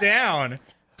ridiculous. Down.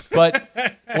 But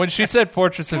when she said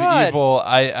Fortress of Evil,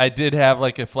 I did have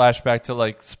like a flashback to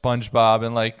like SpongeBob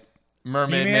and like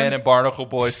Mermaid Man and Barnacle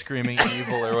Boy screaming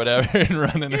evil or whatever and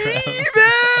running around. Evil!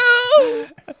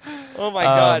 Oh my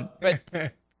God. But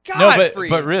God,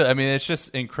 but really, I mean, it's just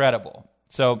incredible.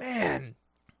 So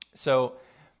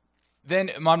then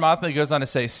Mon Mothma goes on to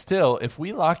say, still, if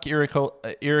we lock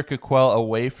Irika Quell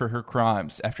away for her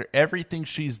crimes, after everything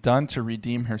she's done to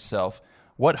redeem herself,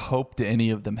 what hope do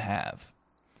any of them have?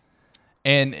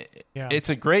 And it's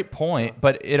a great point,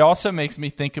 but it also makes me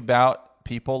think about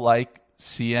people like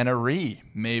Sienna Ree,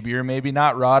 maybe or maybe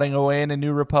not rotting away in a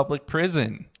New Republic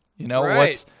prison.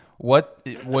 Right. What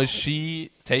was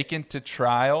she taken to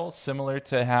trial similar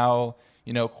to how,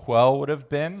 Quell would have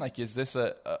been? Like, is this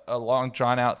a long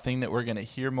drawn out thing that we're going to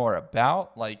hear more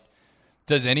about? Like,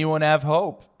 does anyone have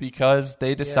hope because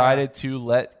they decided to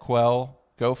let Quell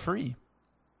go free?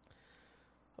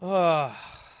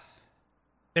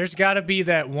 There's got to be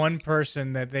that one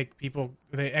person that the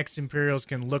ex-Imperials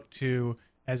can look to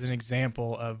as an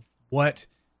example of what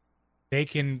they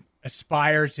can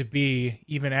aspire to be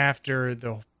even after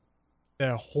the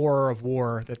horror of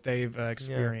war that they've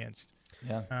experienced.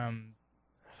 Yeah.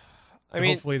 I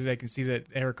mean, hopefully they can see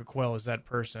that Irika Quell is that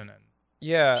person, and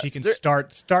yeah, she can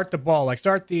start the ball, like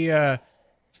start the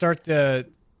start the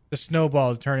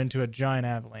snowball to turn into a giant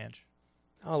avalanche.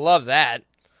 I love that.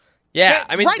 Yeah,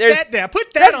 I mean, write there's that down.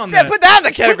 Put that on the put that in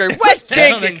the category. Wes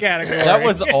Jenkins. That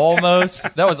was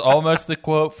almost the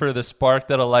quote for the spark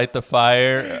that'll light the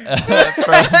fire from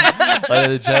Light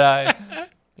of the Jedi.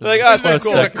 Like, oh, so This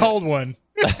cool. is a cold one.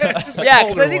 Yeah,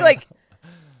 because I think like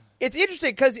it's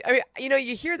interesting because I mean, you know,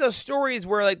 you hear those stories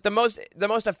where like the most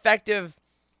effective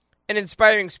and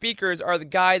inspiring speakers are the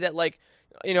guy that like,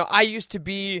 you know, I used to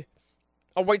be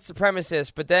a white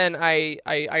supremacist, but then I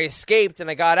escaped and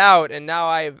I got out, and now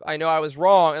I know I was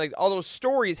wrong. And like all those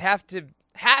stories have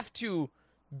to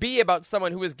be about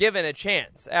someone who was given a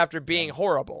chance after being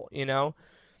horrible. You know,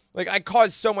 like I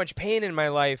caused so much pain in my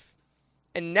life,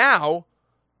 and now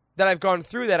that I've gone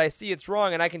through that, I see it's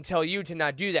wrong, and I can tell you to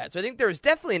not do that. So I think there's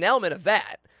definitely an element of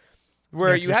that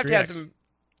where you have to have some,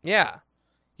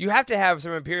 you have to have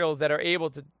some Imperials that are able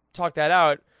to talk that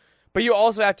out. But you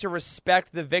also have to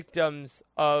respect the victims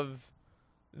of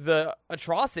the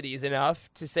atrocities enough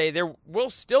to say there will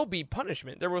still be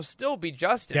punishment. There will still be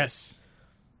justice. Yes.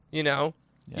 You know?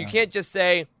 Yeah. You can't just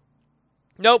say,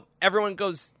 nope, everyone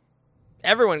goes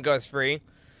free.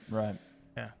 Right.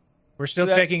 Yeah. We're still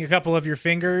So that- taking a couple of your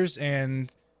fingers and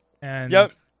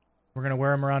Yep. we're going to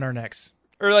wear them around our necks.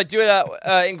 Or like do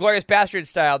it Inglorious Bastard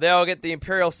style. They all get the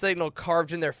Imperial signal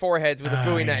carved in their foreheads with a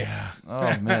Bowie knife.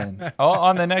 Oh, man.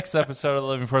 On the next episode of The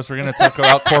Living Force, we're going to talk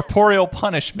about corporeal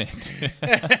punishment.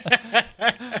 The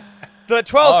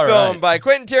 12th All film right. by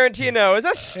Quentin Tarantino is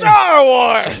a Star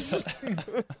Wars!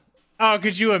 Oh,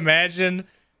 could you imagine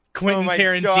Quentin my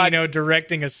Tarantino God.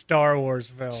 directing a Star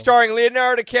Wars film? Starring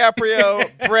Leonardo DiCaprio,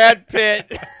 Brad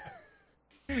Pitt.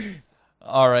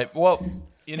 All right. Well,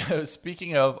 you know,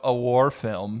 speaking of a war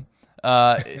film,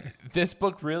 this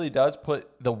book really does put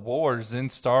the wars in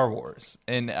Star Wars.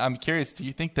 And I'm curious, do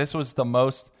you think this was the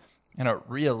most, you know,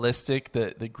 realistic,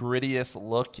 the grittiest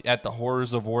look at the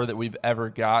horrors of war that we've ever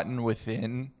gotten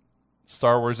within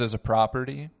Star Wars as a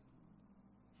property?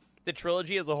 The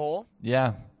trilogy as a whole?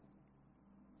 Yeah.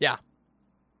 Yeah.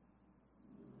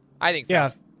 I think so.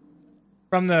 Yeah.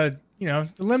 From the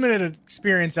limited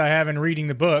experience I have in reading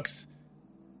the books,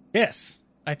 yes.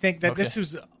 I think that Okay.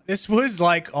 this was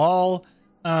like all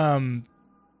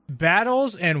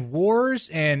battles and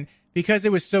wars, and because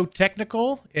it was so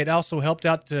technical, it also helped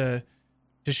out to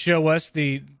show us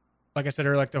like I said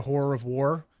earlier, like the horror of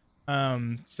war.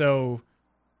 So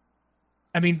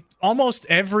I mean, almost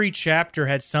every chapter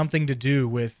had something to do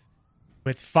with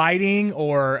fighting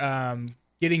or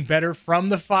getting better from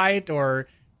the fight, or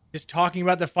just talking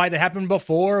about the fight that happened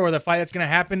before or the fight that's going to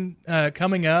happen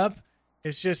coming up.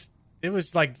 It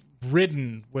was like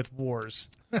ridden with wars.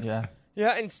 Yeah.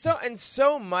 Yeah, and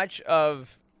so much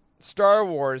of Star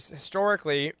Wars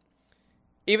historically,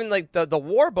 even like the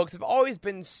war books have always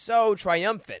been so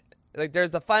triumphant. Like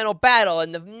there's the final battle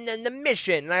and the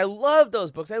mission, and I love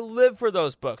those books. I live for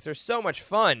those books. They're so much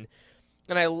fun,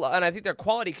 and I think their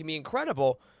quality can be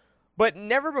incredible. But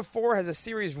never before has a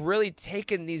series really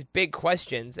taken these big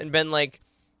questions and been like,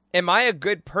 "Am I a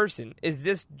good person? Is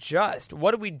this just?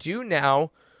 What do we do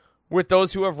now with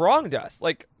those who have wronged us?"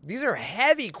 Like these are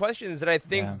heavy questions that I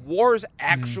think wars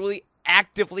actually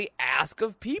actively ask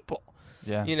of people.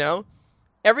 Yeah. You know,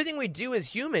 everything we do as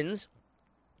humans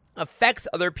affects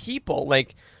other people.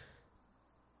 Like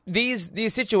these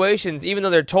situations, even though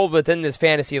they're told within this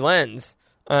fantasy lens,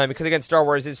 because again, Star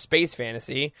Wars is space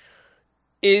fantasy,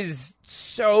 is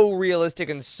so realistic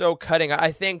and so cutting.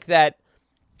 I think that,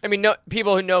 I mean,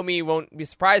 people who know me won't be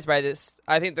surprised by this.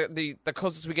 I think that the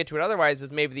closest we get to it otherwise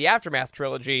is maybe the Aftermath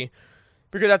trilogy,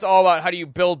 because that's all about how do you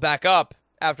build back up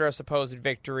after a supposed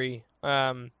victory.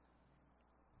 But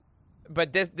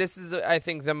this is, I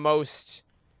think, the most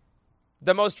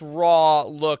raw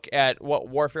look at what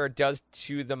warfare does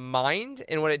to the mind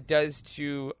and what it does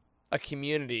to a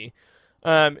community.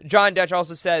 John Dutch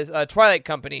also says Twilight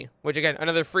Company, which again,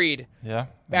 another Freed. Yeah.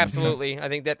 Absolutely. I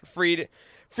think that Freed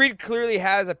clearly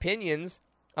has opinions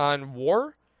on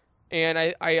war, and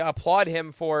I applaud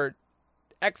him for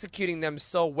executing them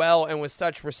so well and with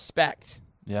such respect.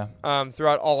 Yeah.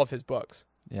 Throughout all of his books.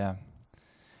 Yeah.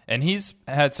 And he's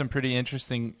had some pretty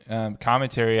interesting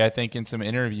commentary, I think, in some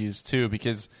interviews, too,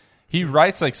 because he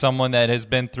writes like someone that has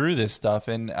been through this stuff.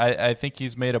 And I think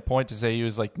he's made a point to say he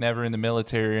was like never in the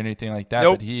military or anything like that.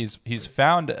 Nope. But he's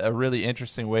found a really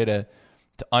interesting way to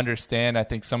understand, I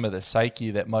think, some of the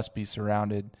psyche that must be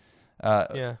surrounded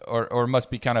or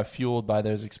must be kind of fueled by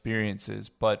those experiences.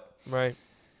 But Right.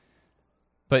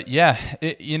 But yeah,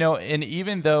 and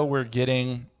even though we're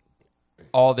getting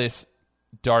all this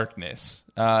darkness,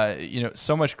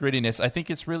 so much grittiness, I think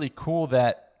it's really cool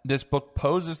that this book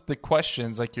poses the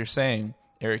questions, like you're saying,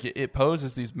 Eric. It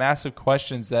poses these massive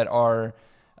questions that are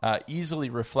easily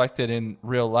reflected in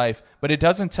real life, but it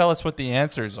doesn't tell us what the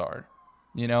answers are.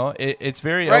 You know, it's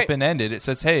very open-ended. It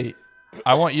says, hey,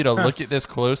 I want you to look at this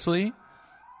closely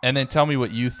and then tell me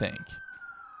what you think.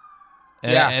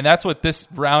 And that's what this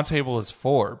roundtable is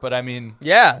for. But I mean,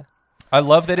 I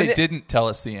love that it didn't tell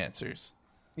us the answers.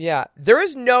 Yeah, there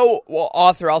is no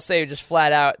author, I'll say just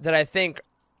flat out, that I think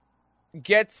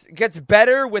gets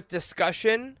better with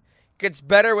discussion, gets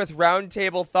better with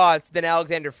roundtable thoughts than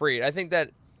Alexander Freed. I think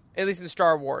that, at least in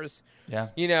Star Wars,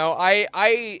 you know,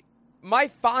 my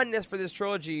fondness for this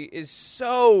trilogy is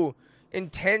so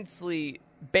intensely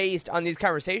based on these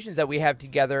conversations that we have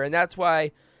together, and that's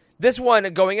why this one,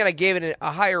 going in, I gave it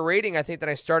a higher rating, I think, than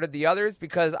I started the others,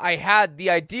 because I had the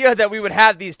idea that we would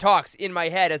have these talks in my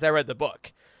head as I read the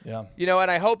book. Yeah. You know,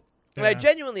 and I hope, and I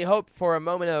genuinely hope for a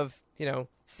moment of, you know,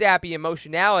 sappy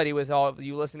emotionality with all of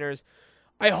you listeners.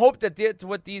 I hope that that's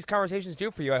what these conversations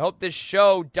do for you. I hope this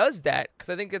show does that,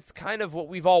 because I think it's kind of what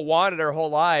we've all wanted our whole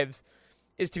lives,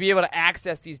 is to be able to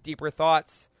access these deeper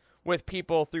thoughts with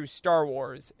people through Star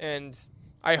Wars. And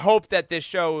I hope that this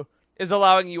show is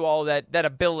allowing you all that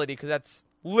ability, because that's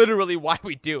literally why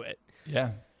we do it.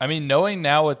 Yeah. I mean, knowing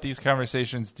now what these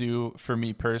conversations do for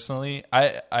me personally,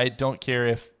 I don't care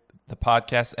if the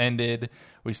podcast ended,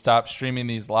 we stopped streaming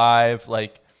these live,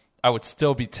 like, I would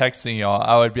still be texting y'all.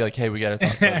 I would be like, hey, we got to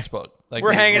talk about this book. Like,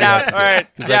 we're hanging out. All right.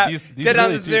 Because like, these get really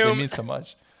on the Zoom. They mean so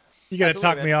much. You got to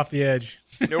talk me off the edge.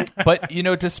 Nope. But, you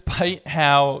know, despite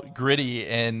how gritty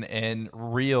and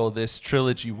real this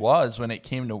trilogy was when it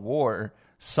came to war,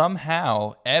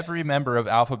 somehow every member of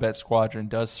Alphabet Squadron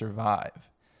does survive.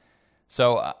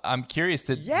 So I'm curious,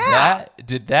 did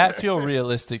that feel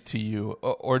realistic to you?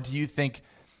 Or do you think,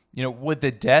 you know, would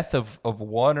the death of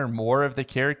one or more of the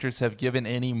characters have given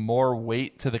any more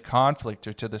weight to the conflict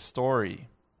or to the story?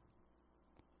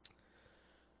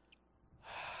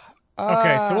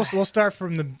 Okay, so we'll start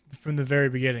from the very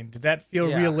beginning. Did that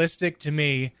feel realistic to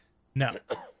me? No.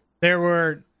 There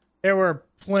were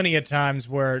plenty of times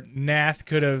where Nath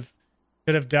could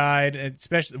have died,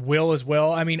 especially Will as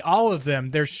well. I mean, all of them.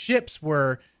 Their ships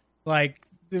were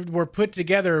put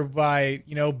together by,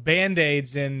 you know,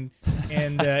 Band-Aids and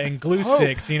glue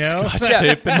sticks, you know? Scotch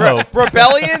tape and hope.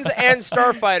 Rebellions and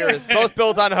starfighters, both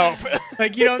built on hope.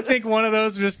 Like, you don't think one of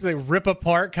those just like rip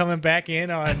apart coming back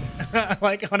in on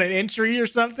like on an entry or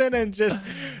something, and just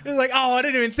it's like, oh, I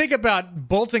didn't even think about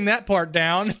bolting that part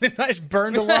down. I just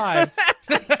burned alive.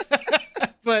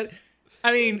 But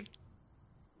I mean,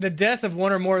 the death of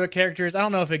one or more of the characters, I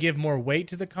don't know if it give more weight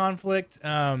to the conflict.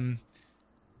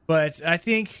 But I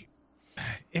think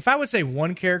if I would say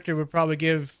one character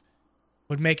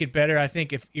would make it better, I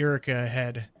think if Erica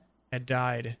had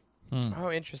died. Oh,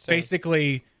 interesting.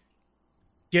 Basically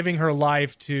giving her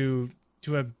life to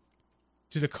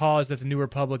the cause that the New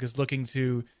Republic is looking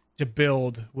to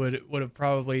build would have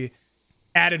probably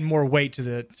added more weight to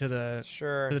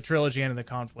the trilogy and to the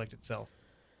conflict itself.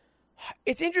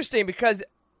 It's interesting because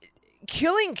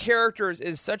killing characters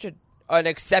is such an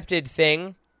accepted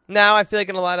thing now. I feel like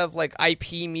in a lot of like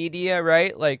IP media,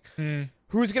 right? Like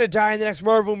who's going to die in the next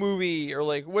Marvel movie, or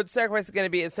like what sacrifice is going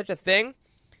to be. It's such a thing.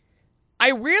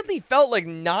 I weirdly felt like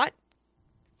not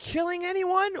killing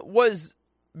anyone was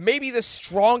maybe the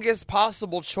strongest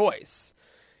possible choice,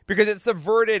 because it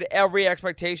subverted every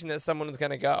expectation that someone was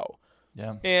going to go.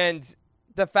 Yeah. And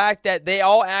the fact that they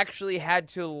all actually had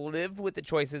to live with the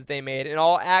choices they made, and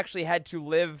all actually had to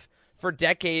live for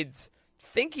decades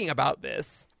thinking about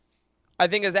this, I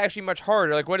think is actually much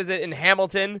harder. Like, what is it in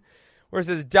Hamilton, where it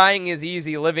says dying is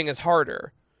easy, living is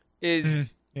harder, is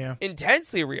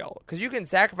intensely real, because you can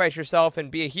sacrifice yourself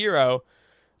and be a hero.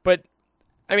 But,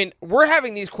 I mean, we're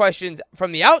having these questions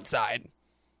from the outside,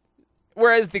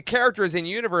 whereas the characters in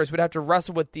universe would have to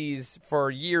wrestle with these for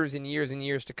years and years and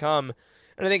years to come.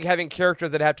 And I think having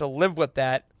characters that have to live with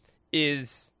that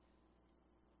is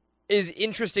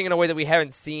interesting in a way that we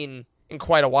haven't seen in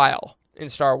quite a while in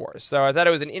Star Wars. So I thought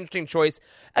it was an interesting choice.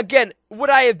 Again, would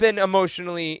I have been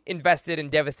emotionally invested and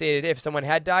devastated if someone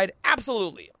had died?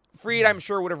 Absolutely. Freed, I'm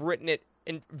sure, would have written it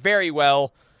very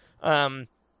well. So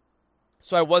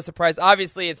I was surprised.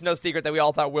 Obviously, it's no secret that we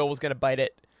all thought Will was going to bite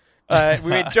it. We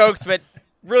made jokes, but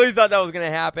really thought that was going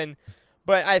to happen.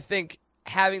 But I think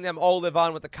having them all live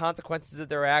on with the consequences of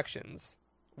their actions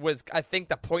was, I think,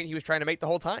 the point he was trying to make the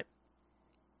whole time.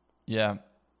 Yeah,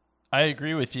 I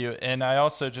agree with you. And I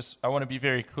also I want to be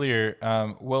very clear.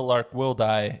 Will Lark will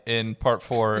die in part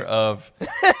 4 of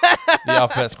the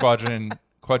Alphabet Squadron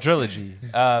quadrilogy.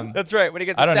 That's right, when he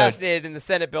gets assassinated in the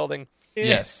Senate building.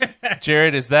 Yes.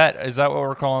 Jared, is that what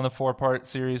we're calling the 4-part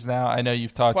series now? I know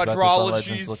you've talked about this on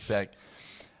Legends Look Back.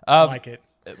 I like it.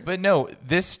 But no,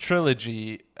 this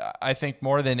trilogy, I think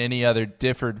more than any other,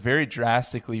 differed very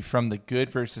drastically from the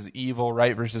good versus evil,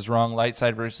 right versus wrong, light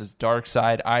side versus dark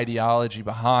side ideology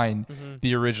behind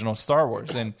the original Star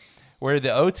Wars. And where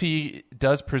the OT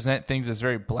does present things as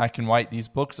very black and white, these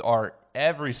books are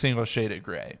every single shade of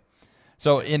gray.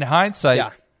 So in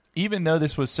hindsight, even though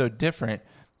this was so different,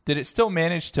 did it still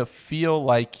manage to feel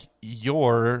like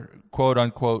your quote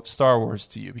unquote Star Wars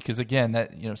to you? Because again,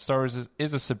 that Star Wars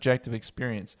is a subjective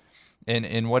experience,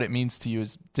 and what it means to you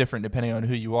is different depending on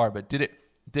who you are. But did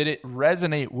it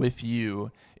resonate with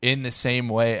you in the same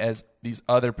way as these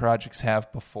other projects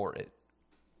have before it?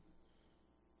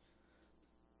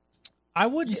 I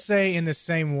wouldn't say in the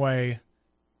same way.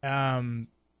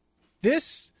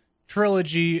 This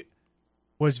trilogy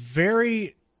was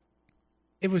very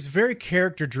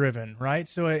character driven, right?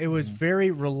 So it was very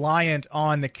reliant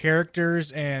on the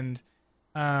characters and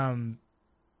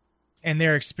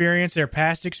their experience, their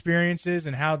past experiences,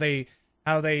 and how they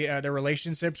their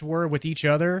relationships were with each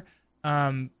other.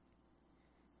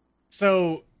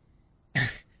 So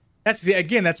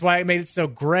that's why it made it so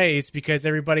gray. It's because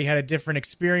everybody had a different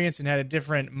experience and had a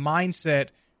different mindset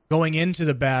going into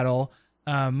the battle.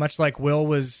 Much like Will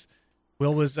was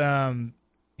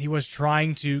he was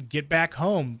trying to get back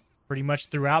home pretty much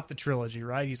throughout the trilogy,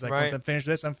 right? He's like, once I'm finished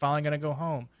this, I'm finally going to go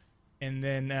home. And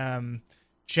then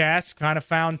Chas kind of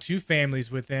found two families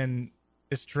within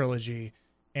this trilogy.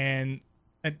 And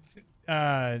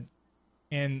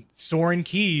Soren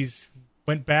Keyes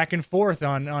went back and forth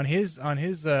on his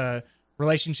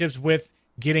relationships with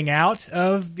getting out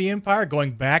of the Empire,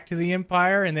 going back to the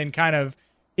Empire, and then kind of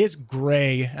his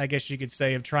gray, I guess you could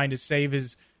say, of trying to save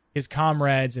his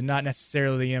comrades and not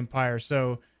necessarily the Empire.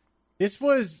 So this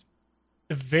was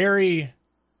very,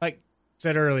 like I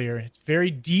said earlier, it's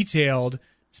very detailed,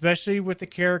 especially with the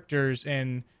characters.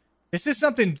 And this is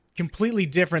something completely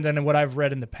different than what I've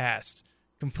read in the past.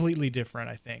 Completely different,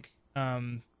 I think.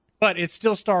 But it's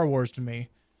still Star Wars to me.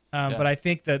 But I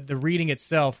think that the reading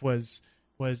itself was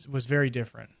very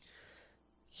different.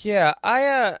 Yeah,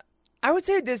 I would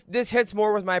say this hits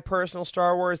more with my personal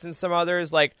Star Wars than some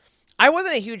others. Like, I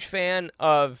wasn't a huge fan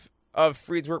of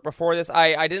Freed's work before this.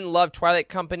 I didn't love Twilight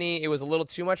Company. It was a little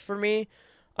too much for me.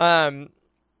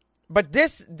 But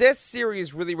this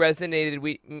series really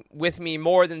resonated with me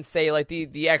more than, say, like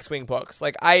the X-Wing books.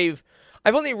 Like, I've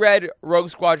only read Rogue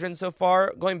Squadron so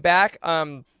far, going back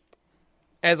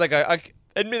as like a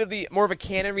admittedly more of a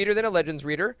canon reader than a Legends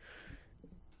reader.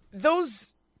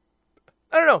 Those,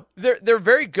 I don't know, they're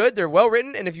very good. They're well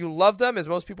written, and if you love them, as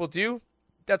most people do,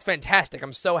 that's fantastic.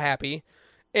 I'm so happy.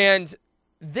 And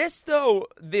this, though,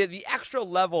 the extra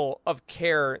level of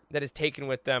care that is taken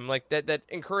with them, like that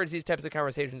encourage these types of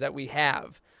conversations that we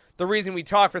have. The reason we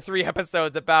talk for 3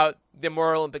 episodes about the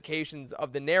moral implications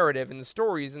of the narrative and the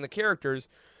stories and the characters,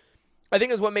 I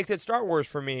think is what makes it Star Wars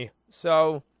for me.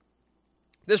 So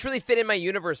this really fit in my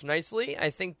universe nicely.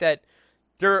 I think that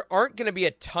there aren't going to be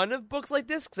a ton of books like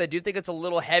this because I do think it's a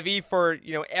little heavy for,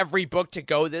 every book to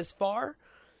go this far.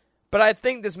 But I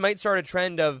think this might start a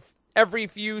trend of every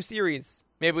few series,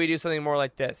 maybe we do something more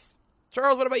like this.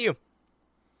 Charles, what about you?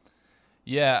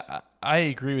 Yeah, I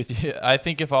agree with you. I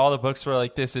think if all the books were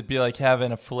like this, it'd be like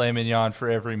having a filet mignon for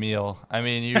every meal. I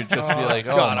mean, you'd just be like,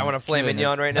 oh, God, I want a filet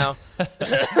mignon right now.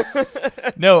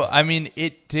 No, I mean,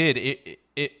 it did.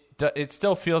 It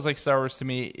still feels like Star Wars to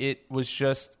me. It was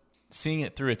just seeing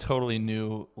it through a totally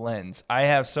new lens. I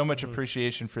have so much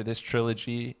appreciation for this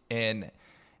trilogy and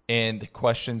the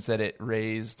questions that it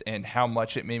raised and how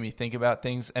much it made me think about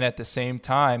things. And at the same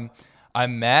time,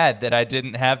 I'm mad that I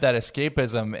didn't have that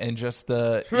escapism and just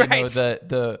the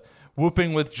the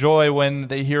whooping with joy when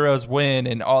the heroes win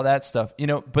and all that stuff.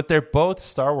 But they're both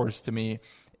Star Wars to me,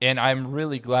 and I'm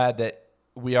really glad that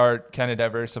we are kind of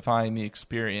diversifying the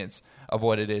experience of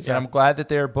what it is. Yeah. And I'm glad that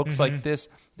there are books like this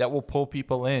that will pull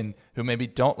people in who maybe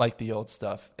don't like the old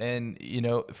stuff. And,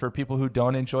 for people who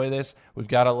don't enjoy this, we've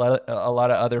got a lot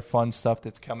of other fun stuff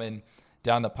that's coming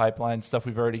down the pipeline, stuff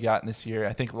we've already gotten this year.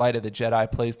 I think Light of the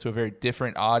Jedi plays to a very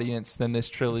different audience than this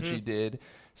trilogy did.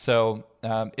 So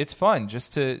it's fun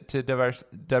just to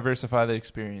diversify the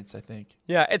experience, I think.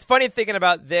 Yeah, it's funny thinking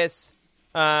about this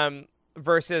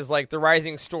versus like The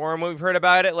Rising Storm, we've heard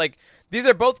about it. Like, these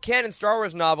are both canon Star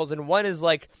Wars novels, and one is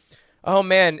like, oh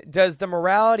man, does the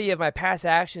morality of my past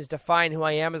actions define who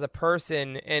I am as a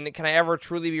person, and can I ever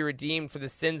truly be redeemed for the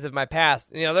sins of my past?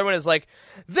 And the other one is like,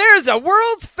 there's a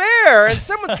World's Fair, and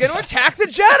someone's going to attack the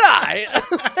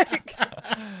Jedi. Like,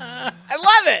 I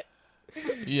love it.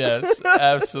 Yes,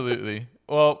 absolutely.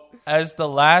 Well, as the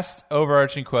last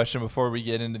overarching question before we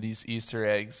get into these Easter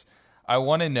eggs, I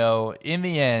want to know, in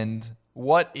the end,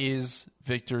 what is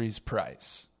victory's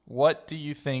price? What do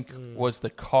you think was the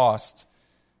cost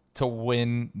to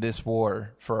win this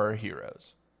war for our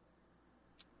heroes?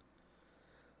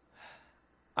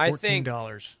 I think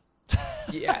 $14.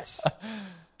 yes,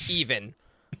 even.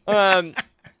 I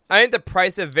think the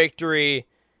price of victory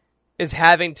is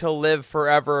having to live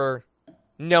forever,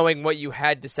 knowing what you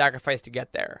had to sacrifice to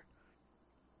get there.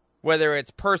 Whether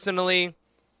it's personally,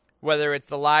 whether it's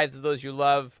the lives of those you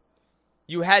love,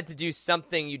 you had to do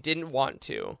something you didn't want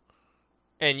to,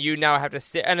 and you now have to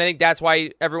sit. And I think that's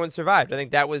why everyone survived. I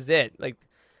think that was it. Like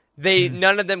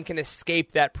none of them can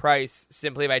escape that price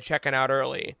simply by checking out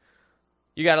early.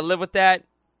 You got to live with that,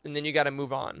 and then you got to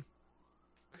move on.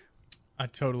 I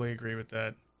totally agree with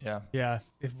that. Yeah. Yeah.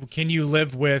 Can you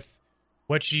live with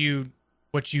what you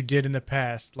did in the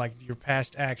past, like your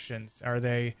past actions? Are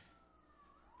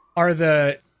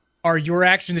your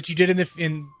actions that you did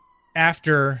in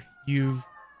after you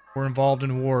were involved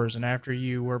in wars and after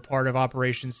you were part of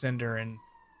Operation Cinder and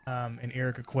in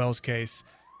Erica Quell's case,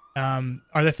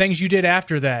 are the things you did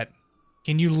after that?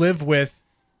 Can you live with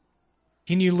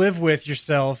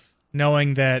yourself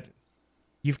knowing that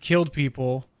you've killed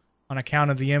people on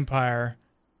account of the Empire,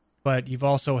 but you've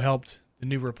also helped the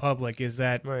New Republic? Is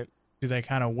that Right. Do they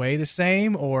kind of weigh the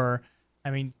same? Or,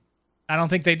 I mean, I don't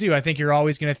think they do. I think you're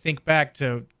always going to think back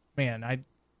to, man, I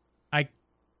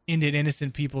ended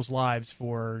innocent people's lives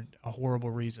for a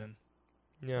horrible reason.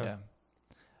 Yeah.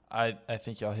 I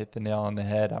think y'all hit the nail on the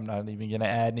head. I'm not even going to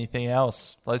add anything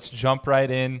else. Let's jump right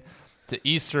in to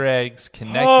Easter eggs,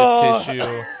 connective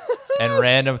tissue, and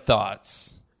random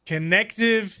thoughts.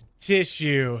 Connective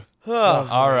tissue.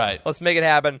 All right. Let's make it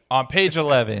happen. On page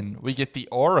 11, we get the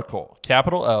Oracle,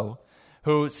 capital O,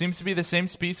 who seems to be the same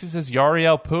species as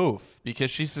Yariel Poof,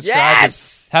 because she's described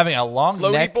as having a long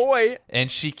Floaty neck boy. and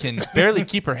she can barely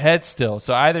keep her head still.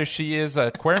 So either she is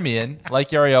a Quermian, like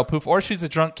Yariel Poof, or she's a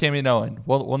drunk Kaminoan.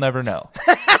 We'll never know.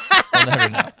 We'll never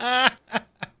know.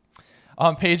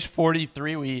 On page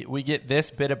 43, we get this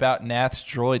bit about Nath's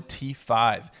droid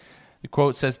T5. The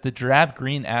quote says, the drab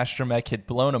green astromech had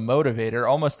blown a motivator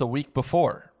almost a week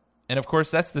before. And, of course,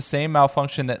 that's the same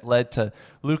malfunction that led to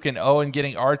Luke and Owen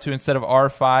getting R2 instead of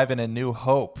R5 in A New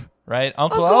Hope, right?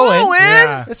 Uncle Owen?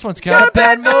 Yeah. This one's got a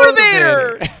bad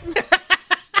motivator.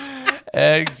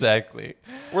 Exactly.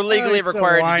 We're legally so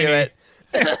required to whiny. do it.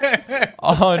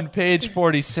 On page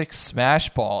 46,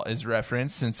 Smashball is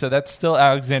referenced, and so that's still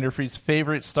Alexander Freed's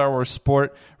favorite Star Wars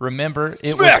sport. Remember,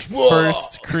 it was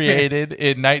first created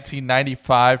in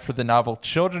 1995 for the novel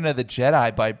Children of the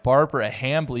Jedi by Barbara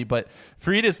Hambly, but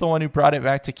Freed is the one who brought it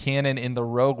back to canon in the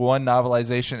Rogue One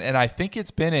novelization, and I think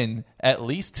it's been in at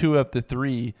least 2 of the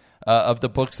 3 of the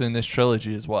books in this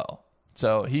trilogy as well.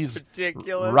 So he's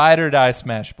Ridiculous. ride or die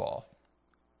Smashball.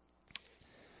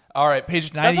 All right,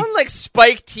 page 90. That's on like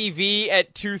Spike TV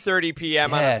at 2:30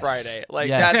 p.m. on a Yes. Friday. Like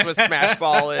Yes. that's what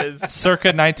Smashball is.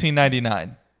 Circa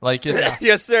 1999. Like it's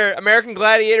Yes, sir. American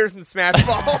Gladiators and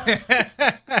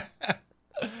Smashball.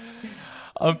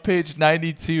 on page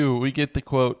 92, we get the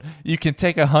quote, you can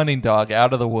take a hunting dog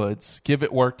out of the woods, give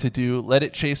it work to do, let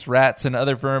it chase rats and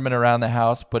other vermin around the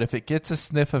house, but if it gets a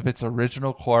sniff of its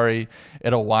original quarry,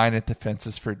 it'll whine at the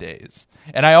fences for days.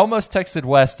 And I almost texted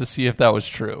Wes to see if that was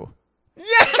true.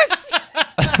 Yes.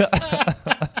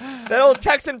 That old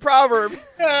Texan proverb.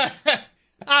 I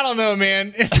don't know,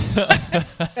 man.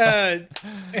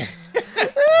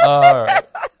 All right.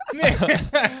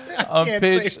 Can't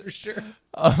say for sure.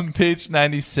 On page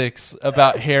 96,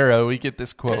 about Hera, we get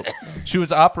this quote. She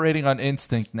was operating on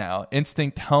instinct now.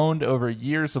 Instinct honed over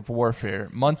years of warfare,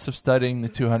 months of studying the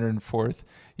 204th,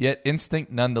 yet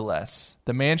instinct nonetheless.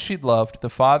 The man she'd loved, the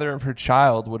father of her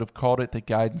child, would have called it the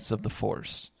guidance of the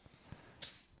Force.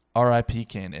 R.I.P.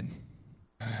 Kanan.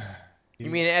 You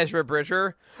mean Ezra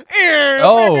Bridger?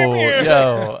 Oh,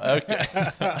 yo, okay.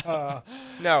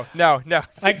 No.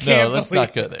 I can't No, let's believe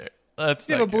not go there. Let's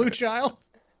you not have a go blue there. child.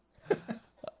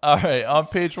 All right, on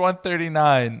page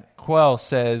 139, Quell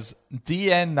says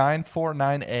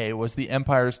DN949A was the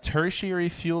Empire's tertiary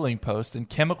fueling post and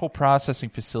chemical processing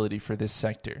facility for this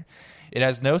sector. It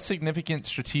has no significant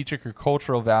strategic or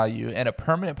cultural value and a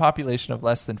permanent population of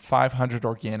less than 500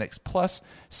 organics plus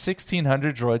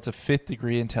 1,600 droids of 5th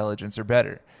degree intelligence or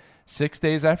better. 6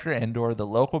 days after Endor, the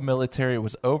local military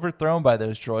was overthrown by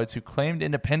those droids who claimed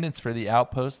independence for the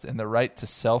outpost and the right to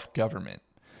self-government.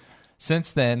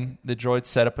 Since then, the droids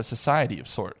set up a society of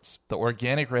sorts. The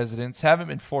organic residents haven't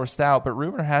been forced out, but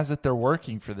rumor has it they're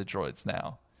working for the droids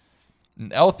now.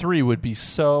 And L3 would be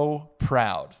so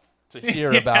proud to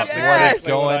hear about what is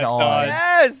going on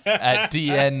Yes. at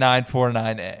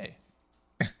DN949A.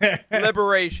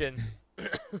 Liberation.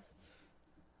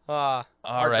 All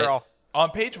Our right. girl. On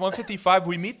page 155,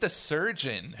 we meet the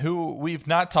surgeon, who we've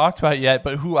not talked about yet,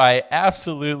 but who I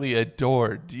absolutely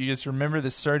adored. Do you guys remember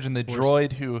the surgeon, the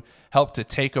droid who helped to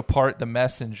take apart the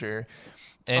messenger?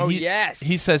 And yes.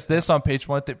 He says this on page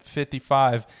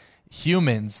 155,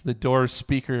 humans, the door's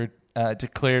speaker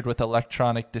declared with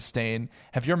electronic disdain,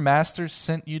 have your masters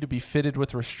sent you to be fitted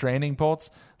with restraining bolts?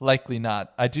 Likely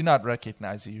not. I do not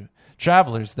recognize you.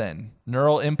 Travelers, then.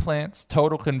 Neural implants,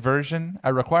 total conversion. I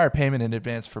require payment in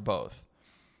advance for both.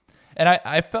 And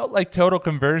I felt like total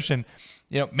conversion,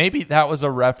 maybe that was a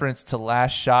reference to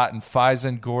Last Shot and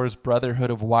Faison Gore's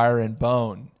Brotherhood of Wire and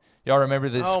Bone. Y'all remember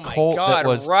this cult that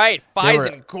was... right.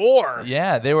 Faison Gore.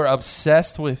 Yeah, they were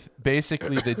obsessed with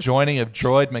basically the joining of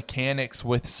droid mechanics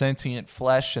with sentient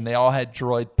flesh, and they all had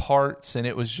droid parts, and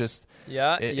it was just...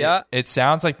 It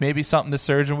sounds like maybe something the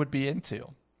surgeon would be into.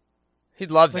 He'd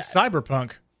love Like that.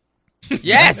 Cyberpunk.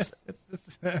 Yes.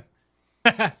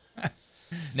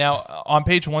 Now, on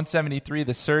page 173,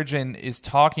 the surgeon is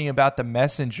talking about the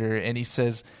messenger, and he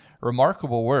says,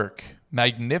 remarkable work,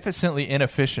 magnificently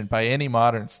inefficient by any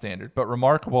modern standard, but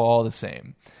remarkable all the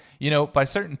same. By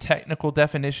certain technical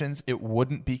definitions, it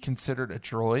wouldn't be considered a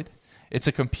droid. It's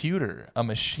a computer, a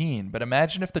machine. But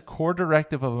imagine if the core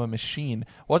directive of a machine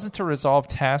wasn't to resolve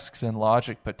tasks and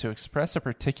logic, but to express a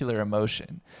particular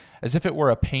emotion, as if it were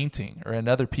a painting or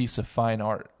another piece of fine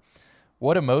art.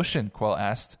 What emotion? Quell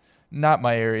asked. Not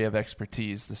my area of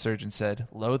expertise, the surgeon said.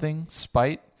 Loathing?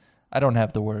 Spite? I don't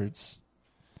have the words.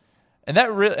 And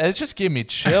it just gave me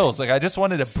chills. Like, I just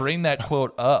wanted to bring that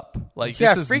quote up. Like,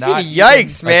 Yeah, this is freaking not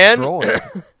yikes, even man. a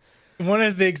droid. One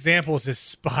of the examples is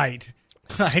spite.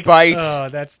 Like, Spite. Oh,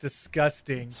 that's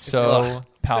disgusting. So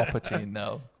Palpatine,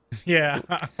 though. Yeah.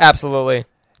 Absolutely.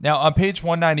 Now, on page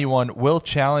 191, Will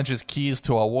challenges Keyes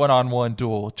to a one-on-one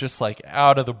duel, just like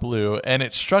out of the blue, and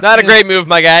it struck Not me a great as- move,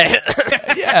 my guy.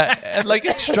 Yeah, and like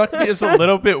it struck me as a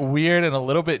little bit weird and a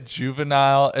little bit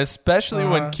juvenile, especially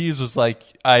when Keyes was like,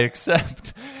 I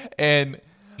accept. And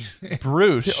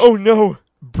Bruce, Oh, no.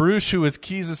 Bruce, who is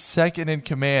Keyes' second in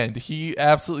command, he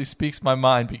absolutely speaks my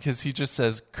mind because he just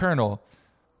says, Colonel,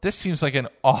 this seems like an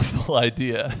awful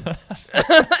idea.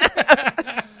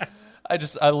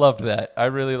 I loved that. I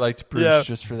really liked Bruce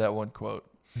just for that one quote.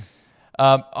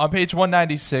 On page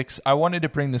 196, I wanted to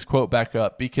bring this quote back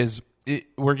up because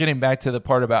we're getting back to the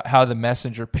part about how the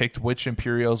messenger picked which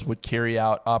Imperials would carry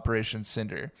out Operation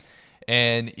Cinder.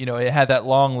 And, it had that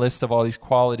long list of all these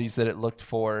qualities that it looked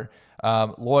for.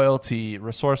 Loyalty,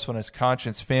 resourcefulness,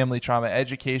 conscience, family trauma,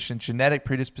 education, genetic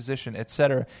predisposition,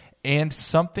 etc., and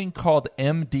something called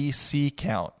MDC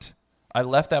count. I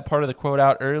left that part of the quote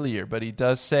out earlier, but he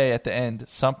does say at the end,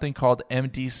 something called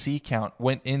MDC count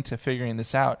went into figuring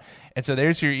this out. And so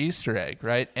there's your Easter egg,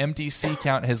 right? MDC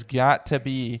count has got to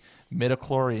be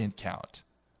midichlorian count.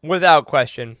 Without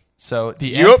question. So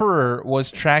the Emperor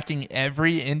was tracking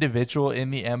every individual in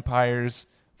the Empire's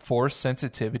force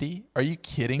sensitivity. Are you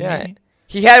kidding me?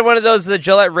 He had one of those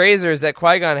Gillette razors that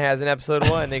Qui-Gon has in episode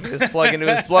 1. They could just plug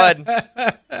into his blood.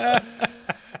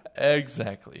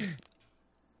 Exactly.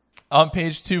 On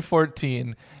page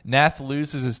 214, Nath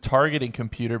loses his targeting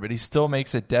computer, but he still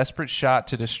makes a desperate shot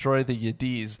to destroy the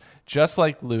Yadis, just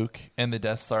like Luke and the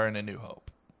Death Star in A New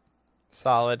Hope.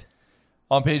 Solid.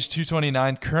 On page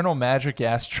 229, Colonel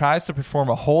Madrigas tries to perform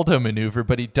a holdo maneuver,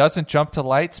 but he doesn't jump to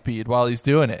light speed while he's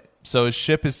doing it. So his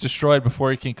ship is destroyed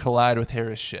before he can collide with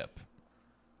Hera's ship.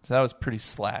 So that was pretty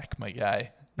slack, my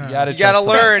guy. You gotta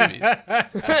learn.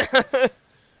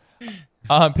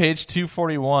 On page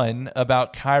 241,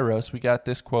 about Kairos, we got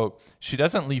this quote. She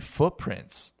doesn't leave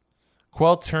footprints.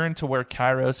 Quell turned to where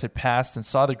Kairos had passed and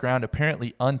saw the ground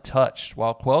apparently untouched,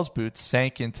 while Quell's boots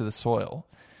sank into the soil.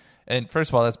 And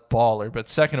first of all, that's baller. But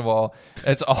second of all,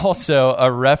 it's also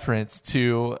a reference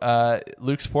to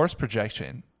Luke's force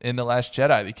projection in The Last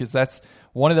Jedi, because that's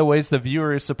one of the ways the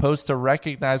viewer is supposed to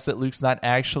recognize that Luke's not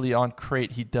actually on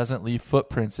Crate. He doesn't leave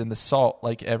footprints in the salt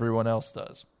like everyone else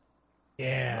does.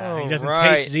 Yeah. Oh, He doesn't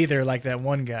right. taste it either, like that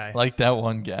one guy. Like that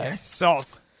one guy.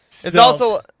 Salt. It's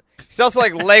Salt. he's also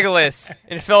like Legolas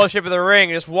in Fellowship of the Ring,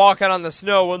 just walking on the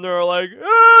snow when they're like,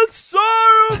 it's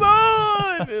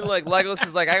Saruman! And like Legolas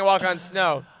is like, I can walk on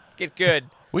snow. Get good.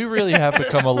 We really have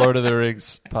become a Lord of the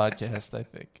Rings podcast, I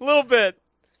think. A little bit.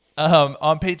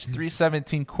 On page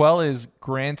 317, Quell is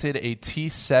granted a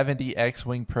T-70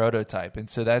 X-Wing prototype, and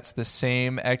so that's the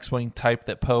same X-Wing type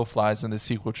that Poe flies in the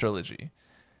sequel trilogy.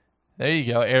 There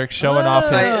you go. Eric showing off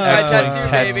his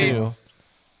X-Wing tattoo.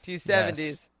 T-70s.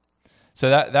 Yes. So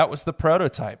that was the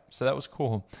prototype. So that was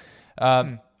cool.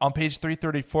 On On page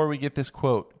 334, we get this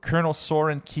quote: Colonel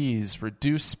Soren Keyes,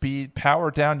 reduce speed,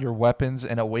 power down your weapons,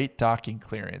 and await docking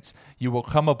clearance. You will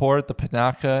come aboard the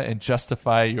Panaka and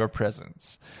justify your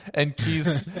presence. And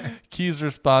Keyes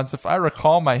responds, if I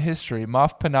recall my history,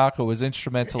 Moff Panaka was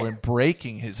instrumental in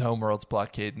breaking his homeworld's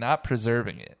blockade, not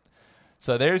preserving it.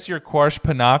 So there's your Quarsh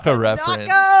Panaka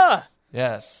reference.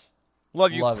 Yes.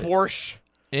 Love you, Love it. Quarsh.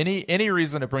 Any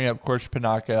reason to bring up Quarsh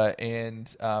Panaka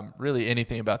and really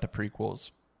anything about the prequels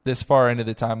this far into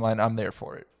the timeline, I'm there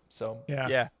for it. So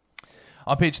Yeah.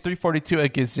 on page 342, a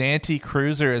Gazanti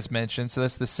cruiser is mentioned. So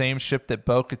that's the same ship that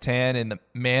Bo-Katan and the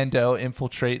Mando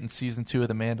infiltrate in season 2 of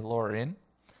The Mandalorian.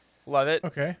 Love it.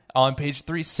 Okay. On page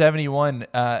 371,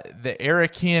 the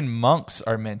Arakian monks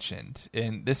are mentioned.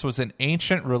 And this was an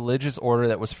ancient religious order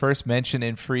that was first mentioned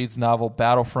in Freed's novel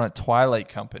Battlefront Twilight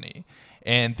Company.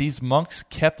 And these monks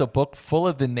kept a book full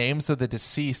of the names of the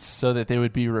deceased so that they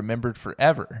would be remembered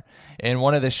forever. And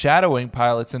one of the shadowing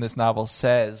pilots in this novel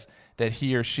says that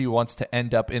he or she wants to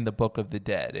end up in the Book of the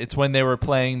Dead. It's when they were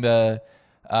playing the,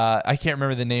 I can't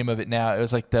remember the name of it now. It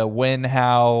was like the when,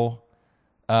 how,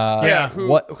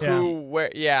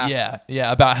 Where, yeah,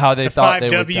 about how they thought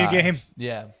they would 5W die. game.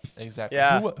 Yeah, exactly.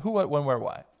 Yeah. Who, what, when, where,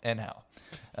 why, and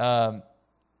how.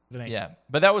 Yeah,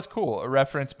 but that was cool. A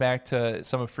reference back to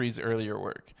some of Freed's earlier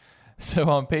work. So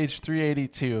on page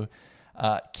 382,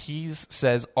 Keyes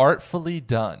says, artfully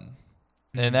done.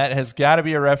 And that has got to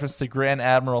be a reference to Grand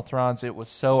Admiral Thrawn's It Was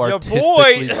So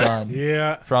Artistically Done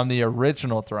Yeah. from the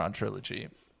original Thrawn trilogy.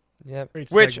 Yep.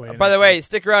 Great Which, segue, by the actually. way,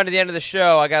 stick around to the end of the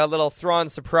show. I got a little Thrawn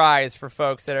surprise for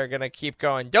folks that are going to keep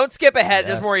going. Don't skip ahead.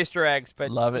 There's Yes. more Easter eggs,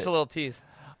 but Love just it. a little tease.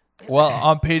 Well,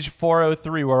 on page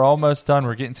 403, we're almost done.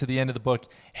 We're getting to the end of the book.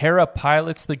 Hera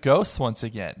pilots the Ghost once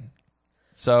again.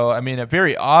 So, I mean, a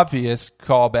very obvious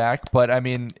callback, but I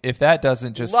mean, if that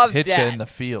doesn't just Loved hit you that. in the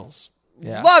feels.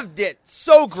 Yeah. Loved it.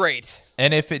 So great.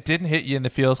 And if it didn't hit you in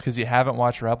the feels because you haven't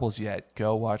watched Rebels yet,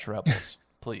 go watch Rebels,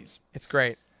 please. It's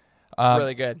great. It's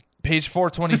really good. Page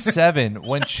 427,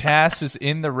 when Chas is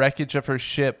in the wreckage of her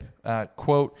ship,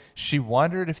 quote, she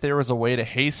wondered if there was a way to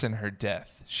hasten her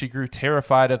death. She grew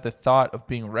terrified of the thought of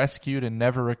being rescued and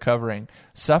never recovering,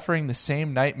 suffering the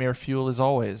same nightmare fuel as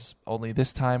always, only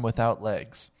this time without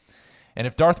legs. And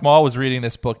if Darth Maul was reading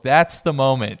this book, that's the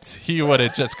moment he would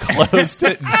have just closed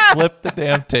it and flipped the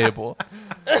damn table.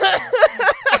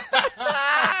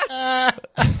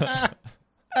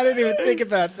 I didn't even think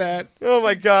about that. Oh,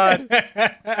 my God.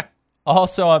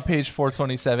 Also on page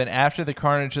 427, after the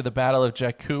carnage of the Battle of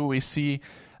Jakku, we see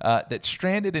that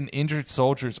stranded and injured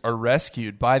soldiers are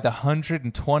rescued by the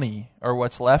 120, or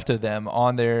what's left of them,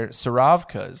 on their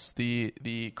Saravkas,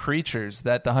 the creatures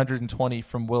that the 120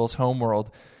 from Will's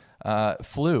homeworld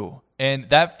flew. And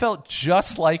that felt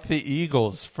just like the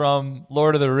Eagles from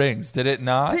Lord of the Rings, did it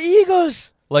not? The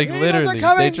Eagles. Like The Eagles are literally,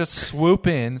 coming. they just swoop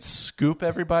in, scoop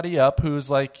everybody up who's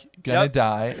like gonna Yep.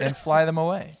 die, and fly them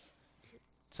away.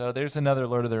 So there's another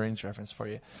Lord of the Rings reference for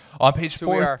you. On page who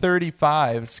we are.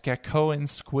 435, Skakoan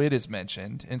squid is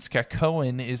mentioned, and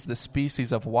Skakoan is the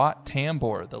species of Wat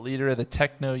Tambor, the leader of the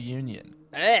Techno Union.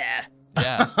 Yeah.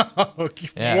 Yeah.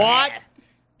 What?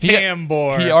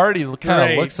 Tambor. He already kind of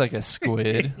Great. looks like a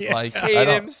squid. Like Hate I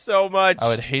him don't. so much. I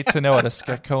would hate to know what a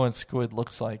Skakoan squid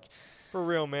looks like. For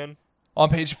real, man. On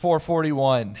page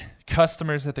 441,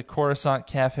 customers at the Coruscant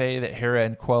Cafe that Hera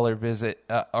and Quell are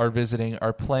visiting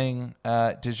are playing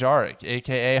Dejarik,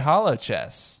 a.k.a. Hollow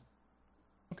Chess.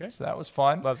 Okay. So that was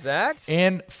fun. Love that.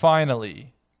 And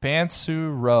finally,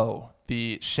 Bansu Ro,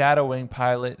 the Shadow Wing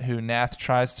pilot who Nath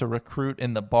tries to recruit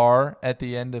in the bar at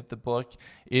the end of the book,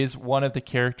 is one of the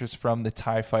characters from the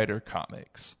TIE Fighter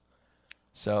comics.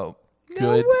 So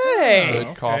good, way. good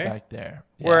Okay. callback there.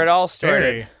 Where Yeah. it all started.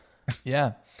 Very.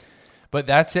 Yeah. But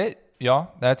that's it,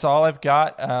 y'all. That's all I've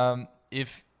got.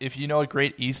 If you know a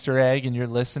great Easter egg and you're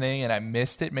listening and I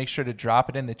missed it, make sure to drop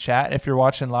it in the chat if you're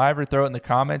watching live, or throw it in the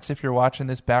comments if you're watching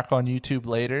this back on YouTube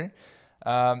later.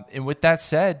 And with that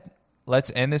said,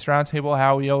 let's end this roundtable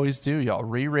how we always do, y'all.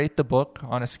 Re-rate the book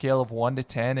on a scale of 1 to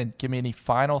 10 and give me any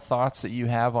final thoughts that you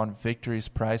have on Victory's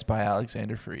Price by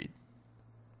Alexander Freed.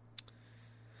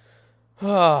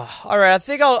 All right, I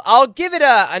think I'll give it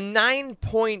a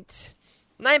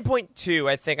 9.2.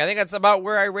 I think that's about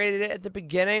where I rated it at the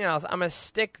beginning. I'm gonna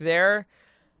stick there.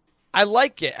 I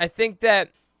like it. I think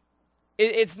that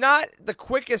it's not the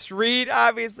quickest read.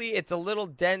 Obviously, it's a little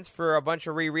dense for a bunch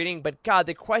of rereading. But God,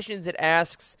 the questions it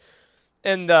asks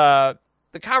and the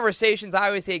conversations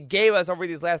obviously it gave us over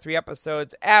these last 3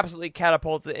 episodes absolutely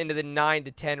catapulted into the 9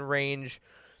 to 10 range.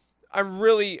 I'm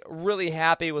really, really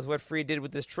happy with what Freed did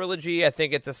with this trilogy. I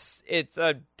think it's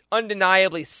a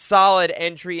undeniably solid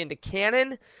entry into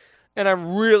canon. and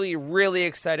I'm really, really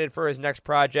excited for his next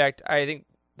project. I think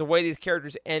the way these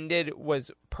characters ended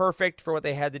was perfect for what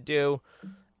they had to do,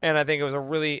 and I think it was a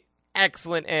really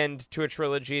excellent end to a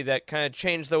trilogy that kind of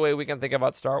changed the way we can think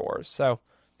about Star Wars. So,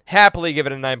 happily give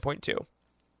it a 9.2.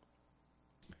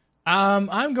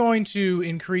 I'm going to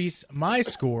increase my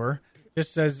score,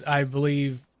 just as I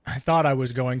thought I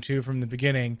was going to from the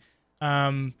beginning.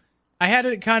 I had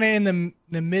it kind of in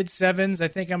the mid sevens. I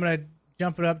think I'm going to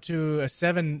jump it up to a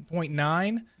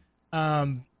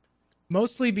 7.9,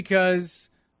 mostly because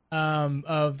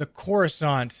of the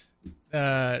Coruscant,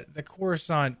 I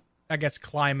guess,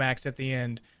 climax at the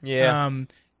end. Yeah.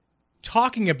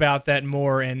 Talking about that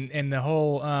more and the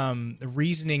whole the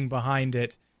reasoning behind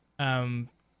it.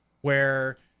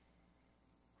 Where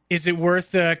is it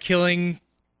worth killing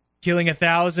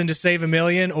 1,000 to save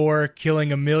 1,000,000, or killing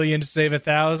 1,000,000 to save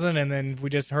 1,000? And then we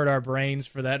just hurt our brains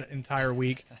for that entire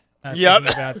week thinking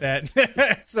about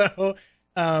that. So,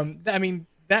 I mean,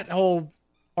 that whole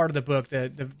part of the book,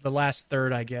 the last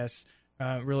third, I guess,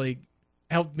 really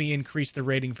helped me increase the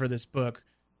rating for this book.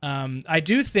 I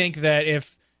do think that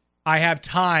if I have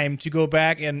time to go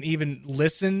back and even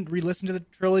re-listen to the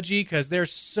trilogy, because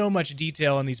there's so much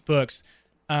detail in these books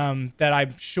that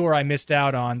I'm sure I missed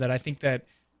out on, that I think that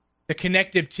the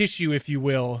connective tissue, if you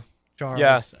will,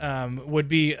 Charles, would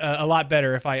be a lot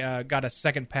better if I got a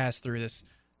second pass through this.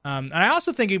 And I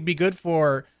also think it'd be good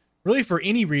for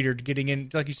any reader getting in,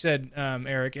 like you said,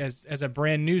 Eric, as a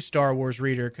brand new Star Wars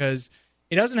reader, because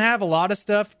it doesn't have a lot of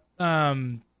stuff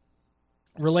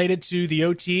related to the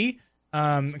OT,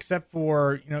 except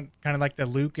for, kind of like the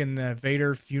Luke and the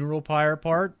Vader funeral pyre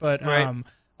part. But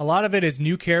a lot of it is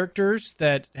new characters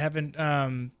that haven't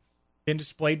been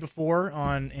displayed before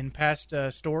in past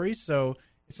stories. So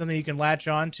it's something you can latch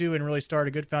on to and really start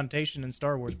a good foundation in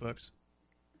Star Wars books.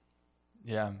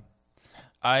 Yeah.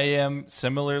 I am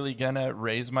similarly going to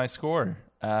raise my score.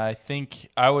 I think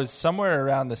I was somewhere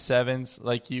around the 7s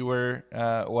like you were,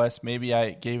 Wes. Maybe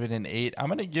I gave it an 8. I'm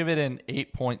going to give it an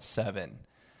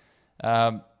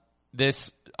 8.7.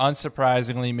 This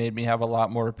unsurprisingly made me have a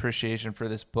lot more appreciation for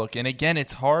this book. And again,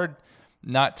 it's hard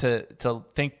not to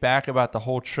think back about the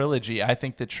whole trilogy. I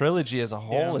think the trilogy as a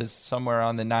whole is somewhere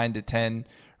on the 9 to 10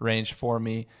 range for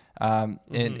me.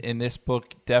 And this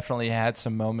book definitely had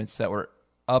some moments that were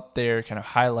up there, kind of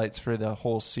highlights for the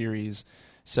whole series.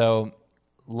 So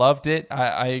loved it.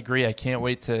 I agree. I can't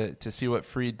wait to see what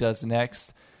Freed does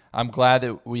next. I'm glad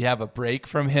that we have a break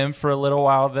from him for a little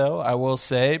while, though, I will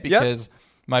say, because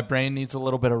my brain needs a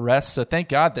little bit of rest. So thank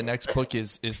God the next book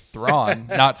is Thrawn,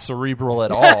 not cerebral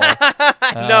at all.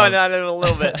 No, not even a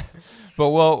little bit. But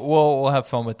we'll have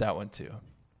fun with that one too.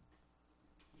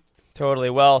 Totally.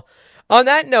 Well, on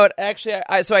that note, actually,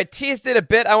 I teased it a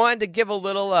bit. I wanted to give a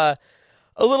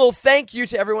little thank you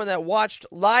to everyone that watched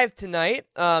live tonight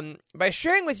by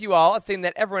sharing with you all a thing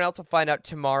that everyone else will find out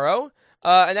tomorrow.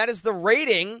 And that is the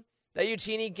rating that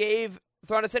Utini gave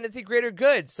Thrawn Ascendancy Greater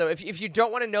Good. So if you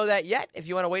don't want to know that yet, if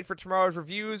you want to wait for tomorrow's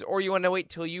reviews, or you want to wait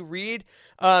till you read,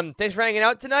 thanks for hanging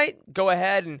out tonight. Go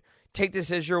ahead and take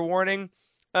this as your warning.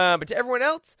 But to everyone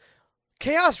else,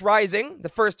 Chaos Rising, the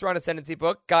first Thrawn Ascendancy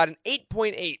book, got an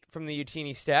 8.8 from the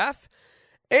Utini staff.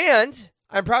 And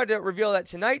I'm proud to reveal that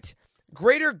tonight,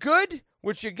 Greater Good,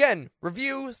 which again,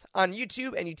 reviews on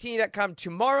YouTube and utini.com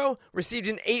tomorrow, received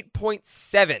an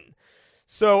 8.7.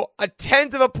 So a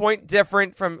 1/10 of a point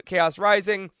different from Chaos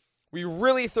Rising. We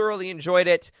really thoroughly enjoyed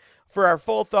it. For our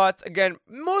full thoughts, again,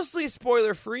 mostly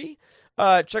spoiler-free.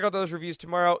 Check out those reviews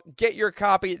tomorrow. Get your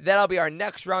copy. That'll be our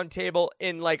next roundtable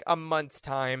in like a month's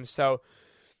time. So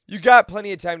you got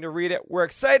plenty of time to read it. We're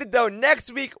excited, though.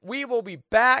 Next week, we will be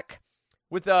back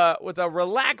with a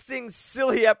relaxing,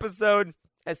 silly episode,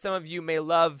 as some of you may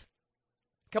love.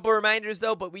 A couple of reminders,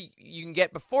 though, but you can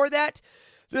get before that.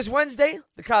 This Wednesday,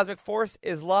 The Cosmic Force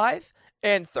is live,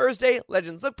 and Thursday,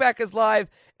 Legends Look Back is live,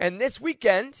 and this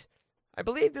weekend, I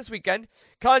believe this weekend,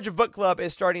 College of Book Club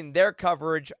is starting their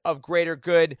coverage of Greater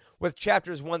Good with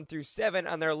chapters 1 through 7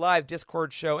 on their live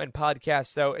Discord show and podcast.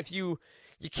 So if you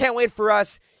can't wait for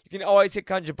us, you can always hit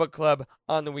College of Book Club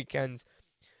on the weekends.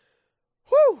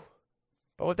 Whew!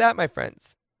 But with that, my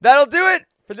friends, that'll do it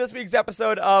for this week's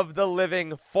episode of The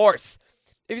Living Force.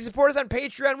 If you support us on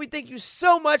Patreon, we thank you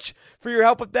so much for your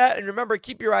help with that. And remember,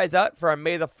 keep your eyes out for our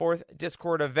May the 4th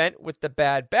Discord event with the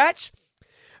Bad Batch.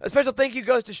 A special thank you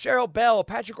goes to Cheryl Bell,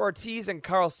 Patrick Ortiz, and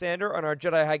Carl Sander on our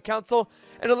Jedi High Council,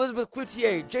 and Elizabeth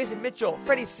Cloutier, Jason Mitchell,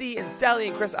 Freddie C., and Sally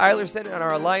and Chris Eilerson on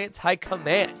our Alliance High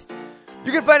Command.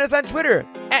 You can find us on Twitter,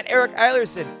 at Eric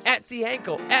Eilerson, at C.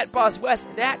 Hankel, at Boss West,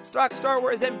 and at Rock Star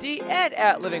Wars MD, and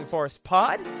at Living Force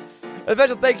Pod. A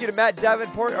special thank you to Matt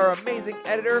Davenport, our amazing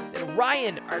editor, and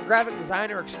Ryan, our graphic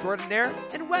designer extraordinaire,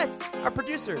 and Wes, our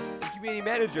producer and community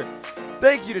manager.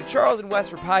 Thank you to Charles and Wes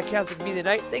for podcasting with me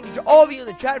tonight. Thank you to all of you in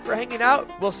the chat for hanging out.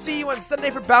 We'll see you on Sunday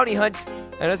for Bounty Hunt.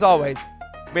 And as always,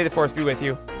 may the Force be with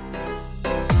you.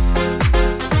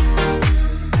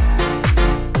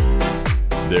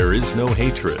 There is no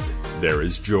hatred, there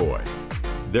is joy.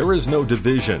 There is no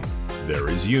division, there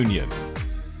is union.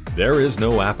 There is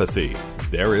no apathy,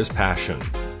 there is passion.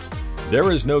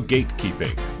 There is no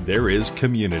gatekeeping, there is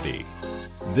community.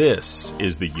 This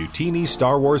is the Utini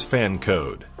Star Wars Fan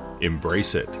Code.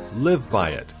 Embrace it, live by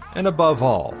it, and above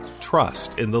all,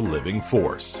 trust in the living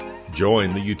Force.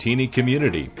 Join the Utini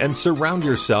community and surround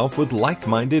yourself with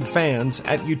like-minded fans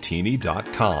at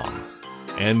utini.com.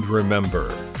 And remember,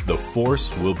 the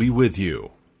Force will be with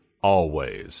you,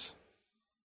 always.